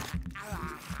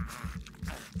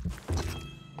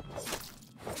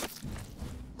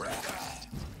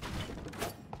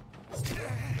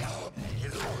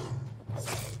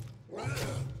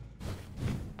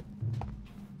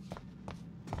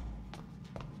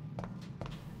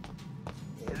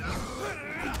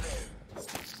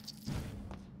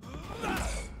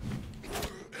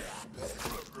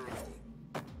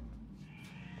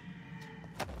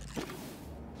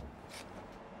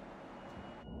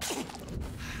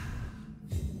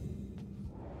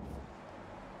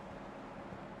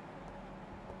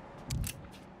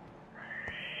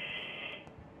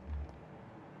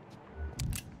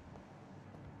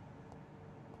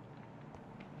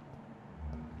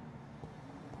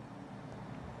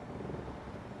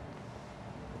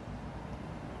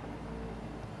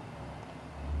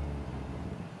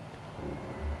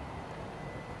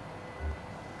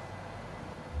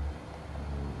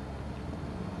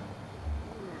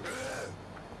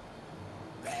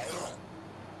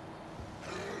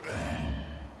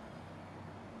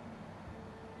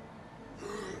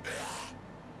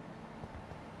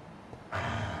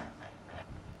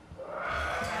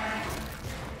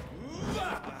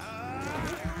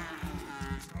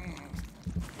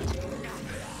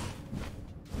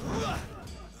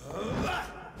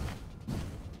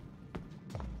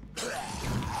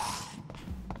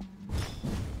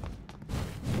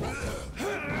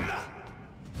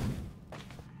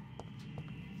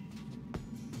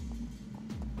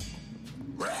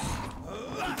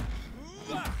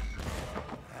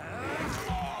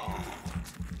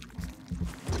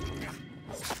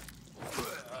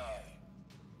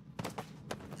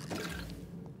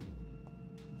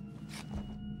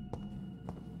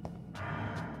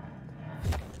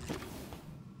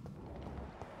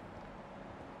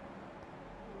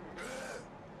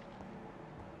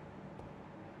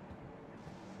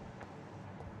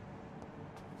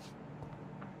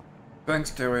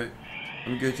 Thanks, Terry.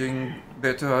 I'm getting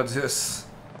better at this.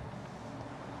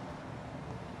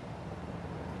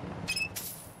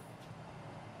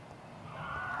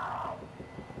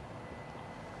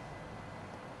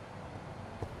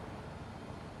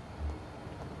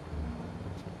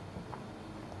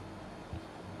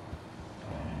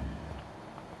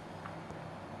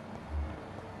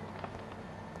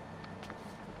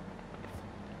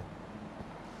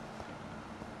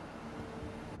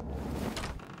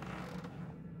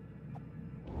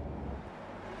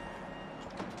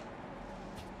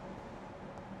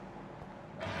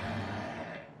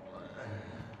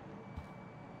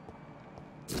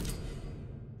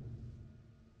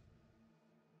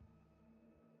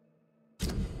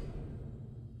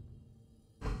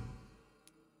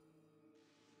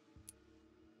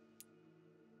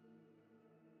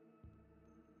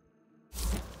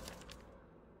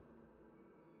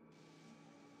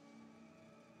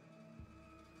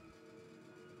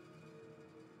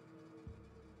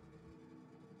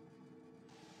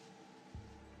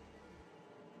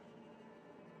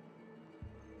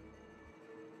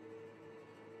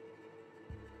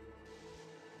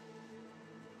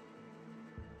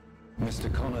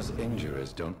 Mr. Connor's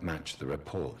injuries don't match the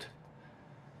report.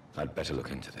 I'd better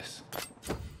look into this.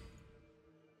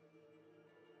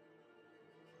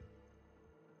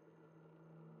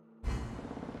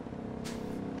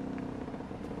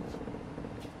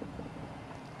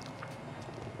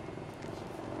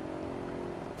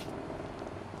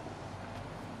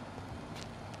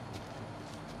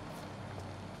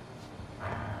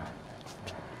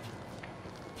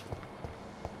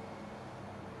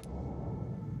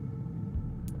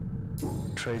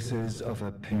 Traces of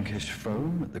a pinkish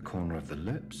foam at the corner of the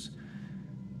lips.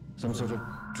 Some sort of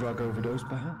drug overdose,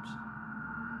 perhaps?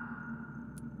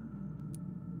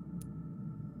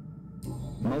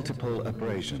 Multiple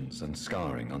abrasions and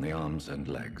scarring on the arms and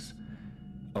legs.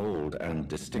 Old and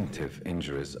distinctive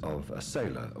injuries of a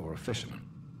sailor or a fisherman.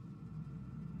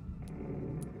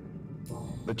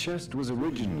 The chest was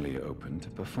originally opened to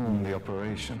perform the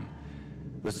operation.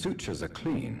 The sutures are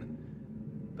clean,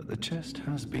 but the chest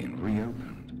has been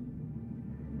reopened.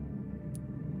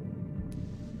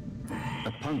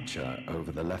 A puncture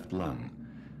over the left lung,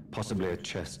 possibly a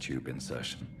chest tube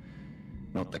insertion.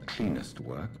 Not the cleanest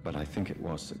work, but I think it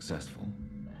was successful.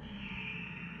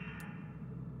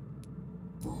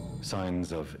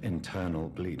 Signs of internal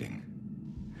bleeding.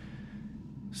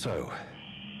 So,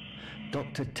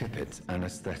 Dr. Tippett's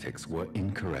anesthetics were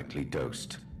incorrectly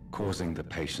dosed, causing the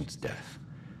patient's death.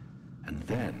 And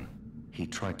then he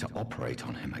tried to operate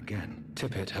on him again.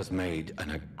 Tippett has made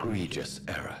an egregious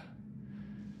error.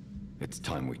 It's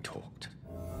time we talked.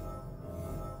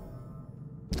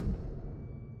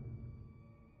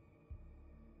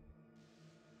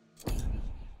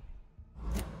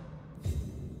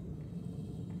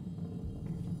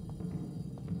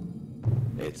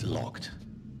 It's locked.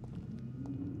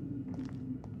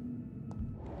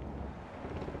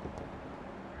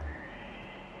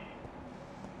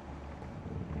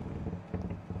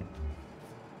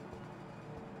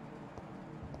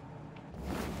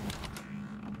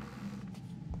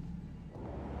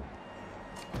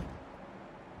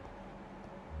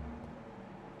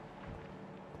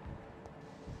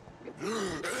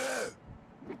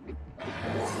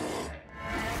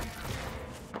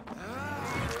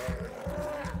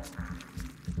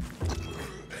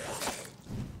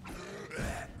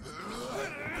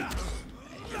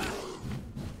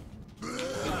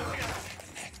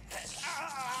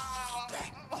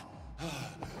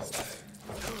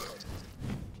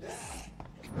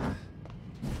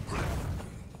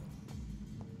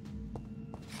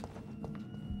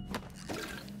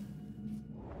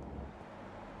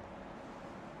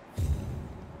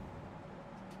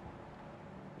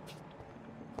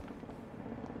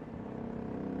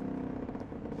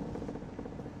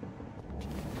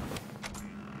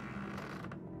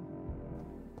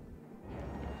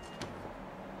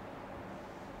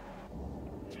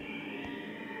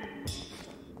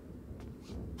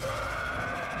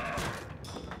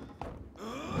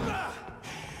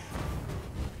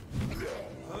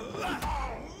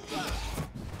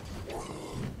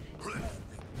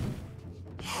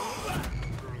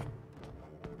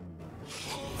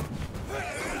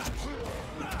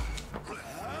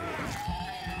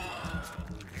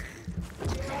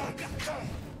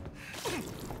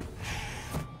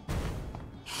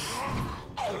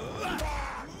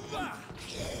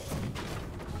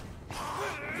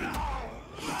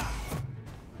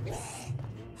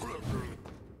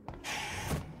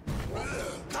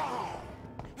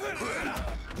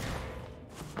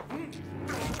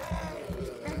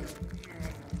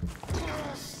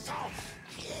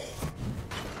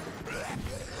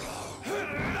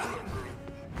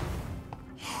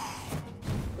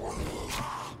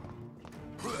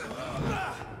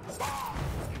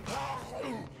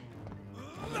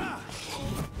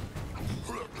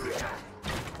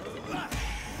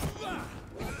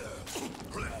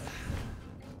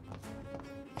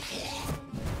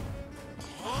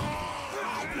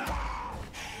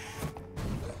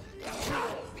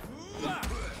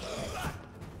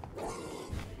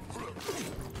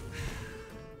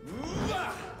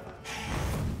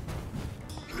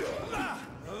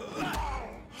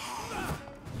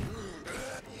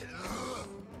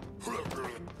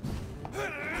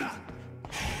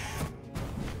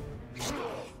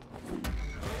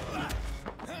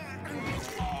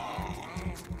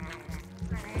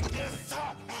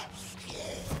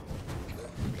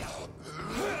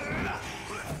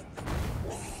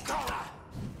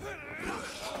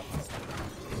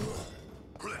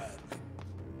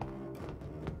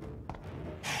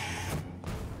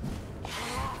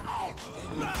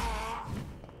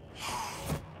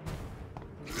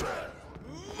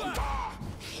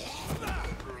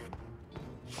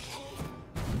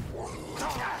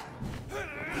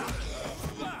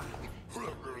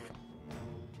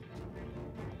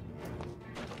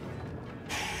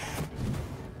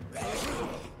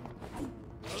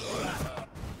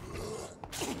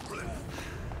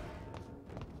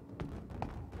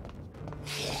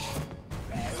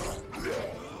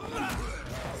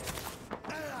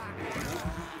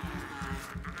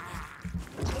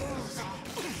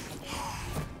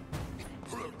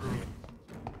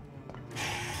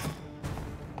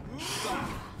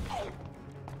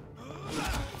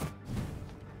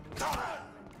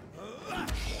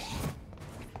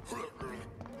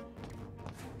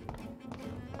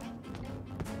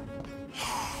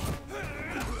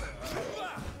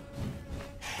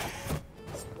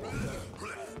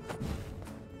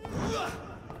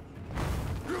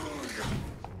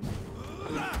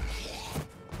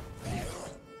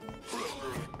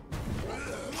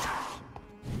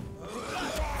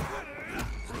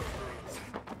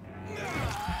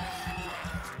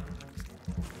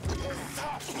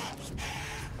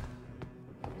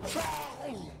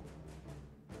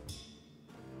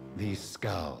 These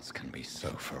scowls can be so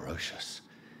ferocious.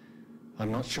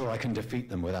 I'm not sure I can defeat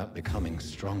them without becoming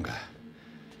stronger.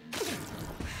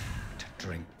 To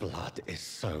drink blood is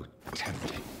so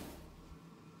tempting.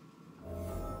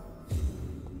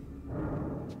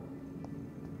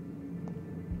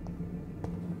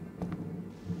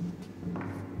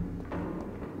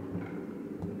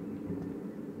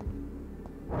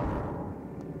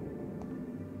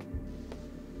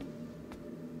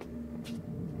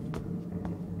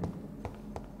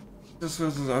 This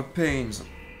was our pains.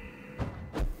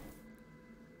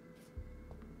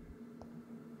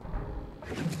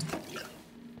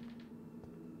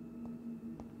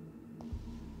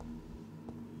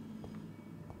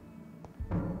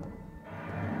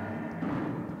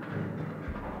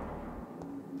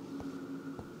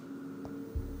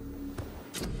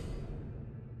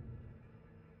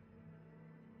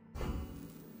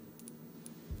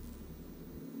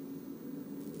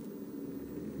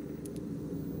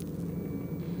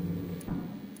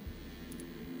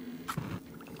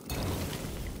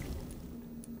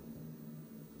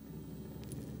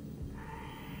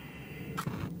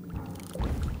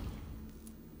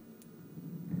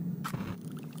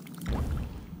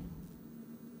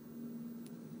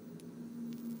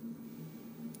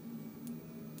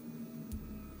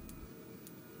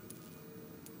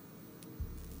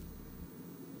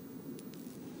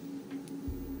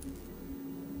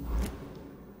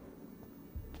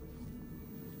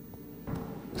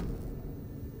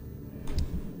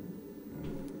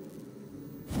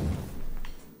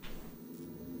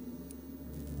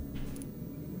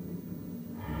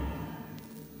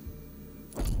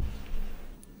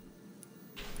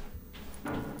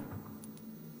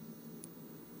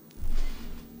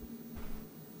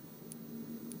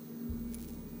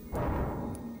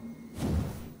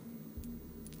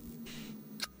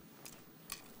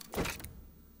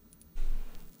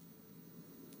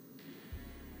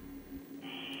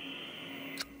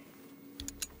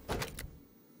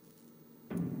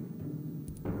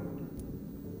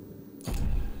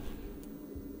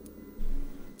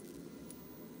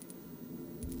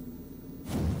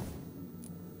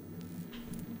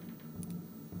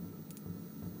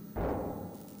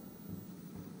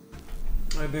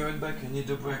 I'll be right back, I need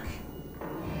a break.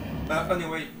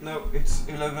 Anyway, no, it's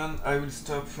 11, I will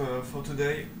stop for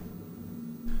today.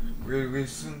 We will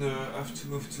soon have to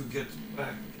move to get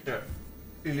back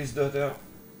Lily's daughter.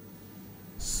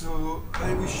 So,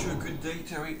 I wish you a good day,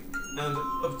 Terry, and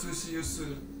hope to see you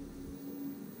soon.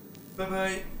 Bye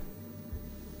bye!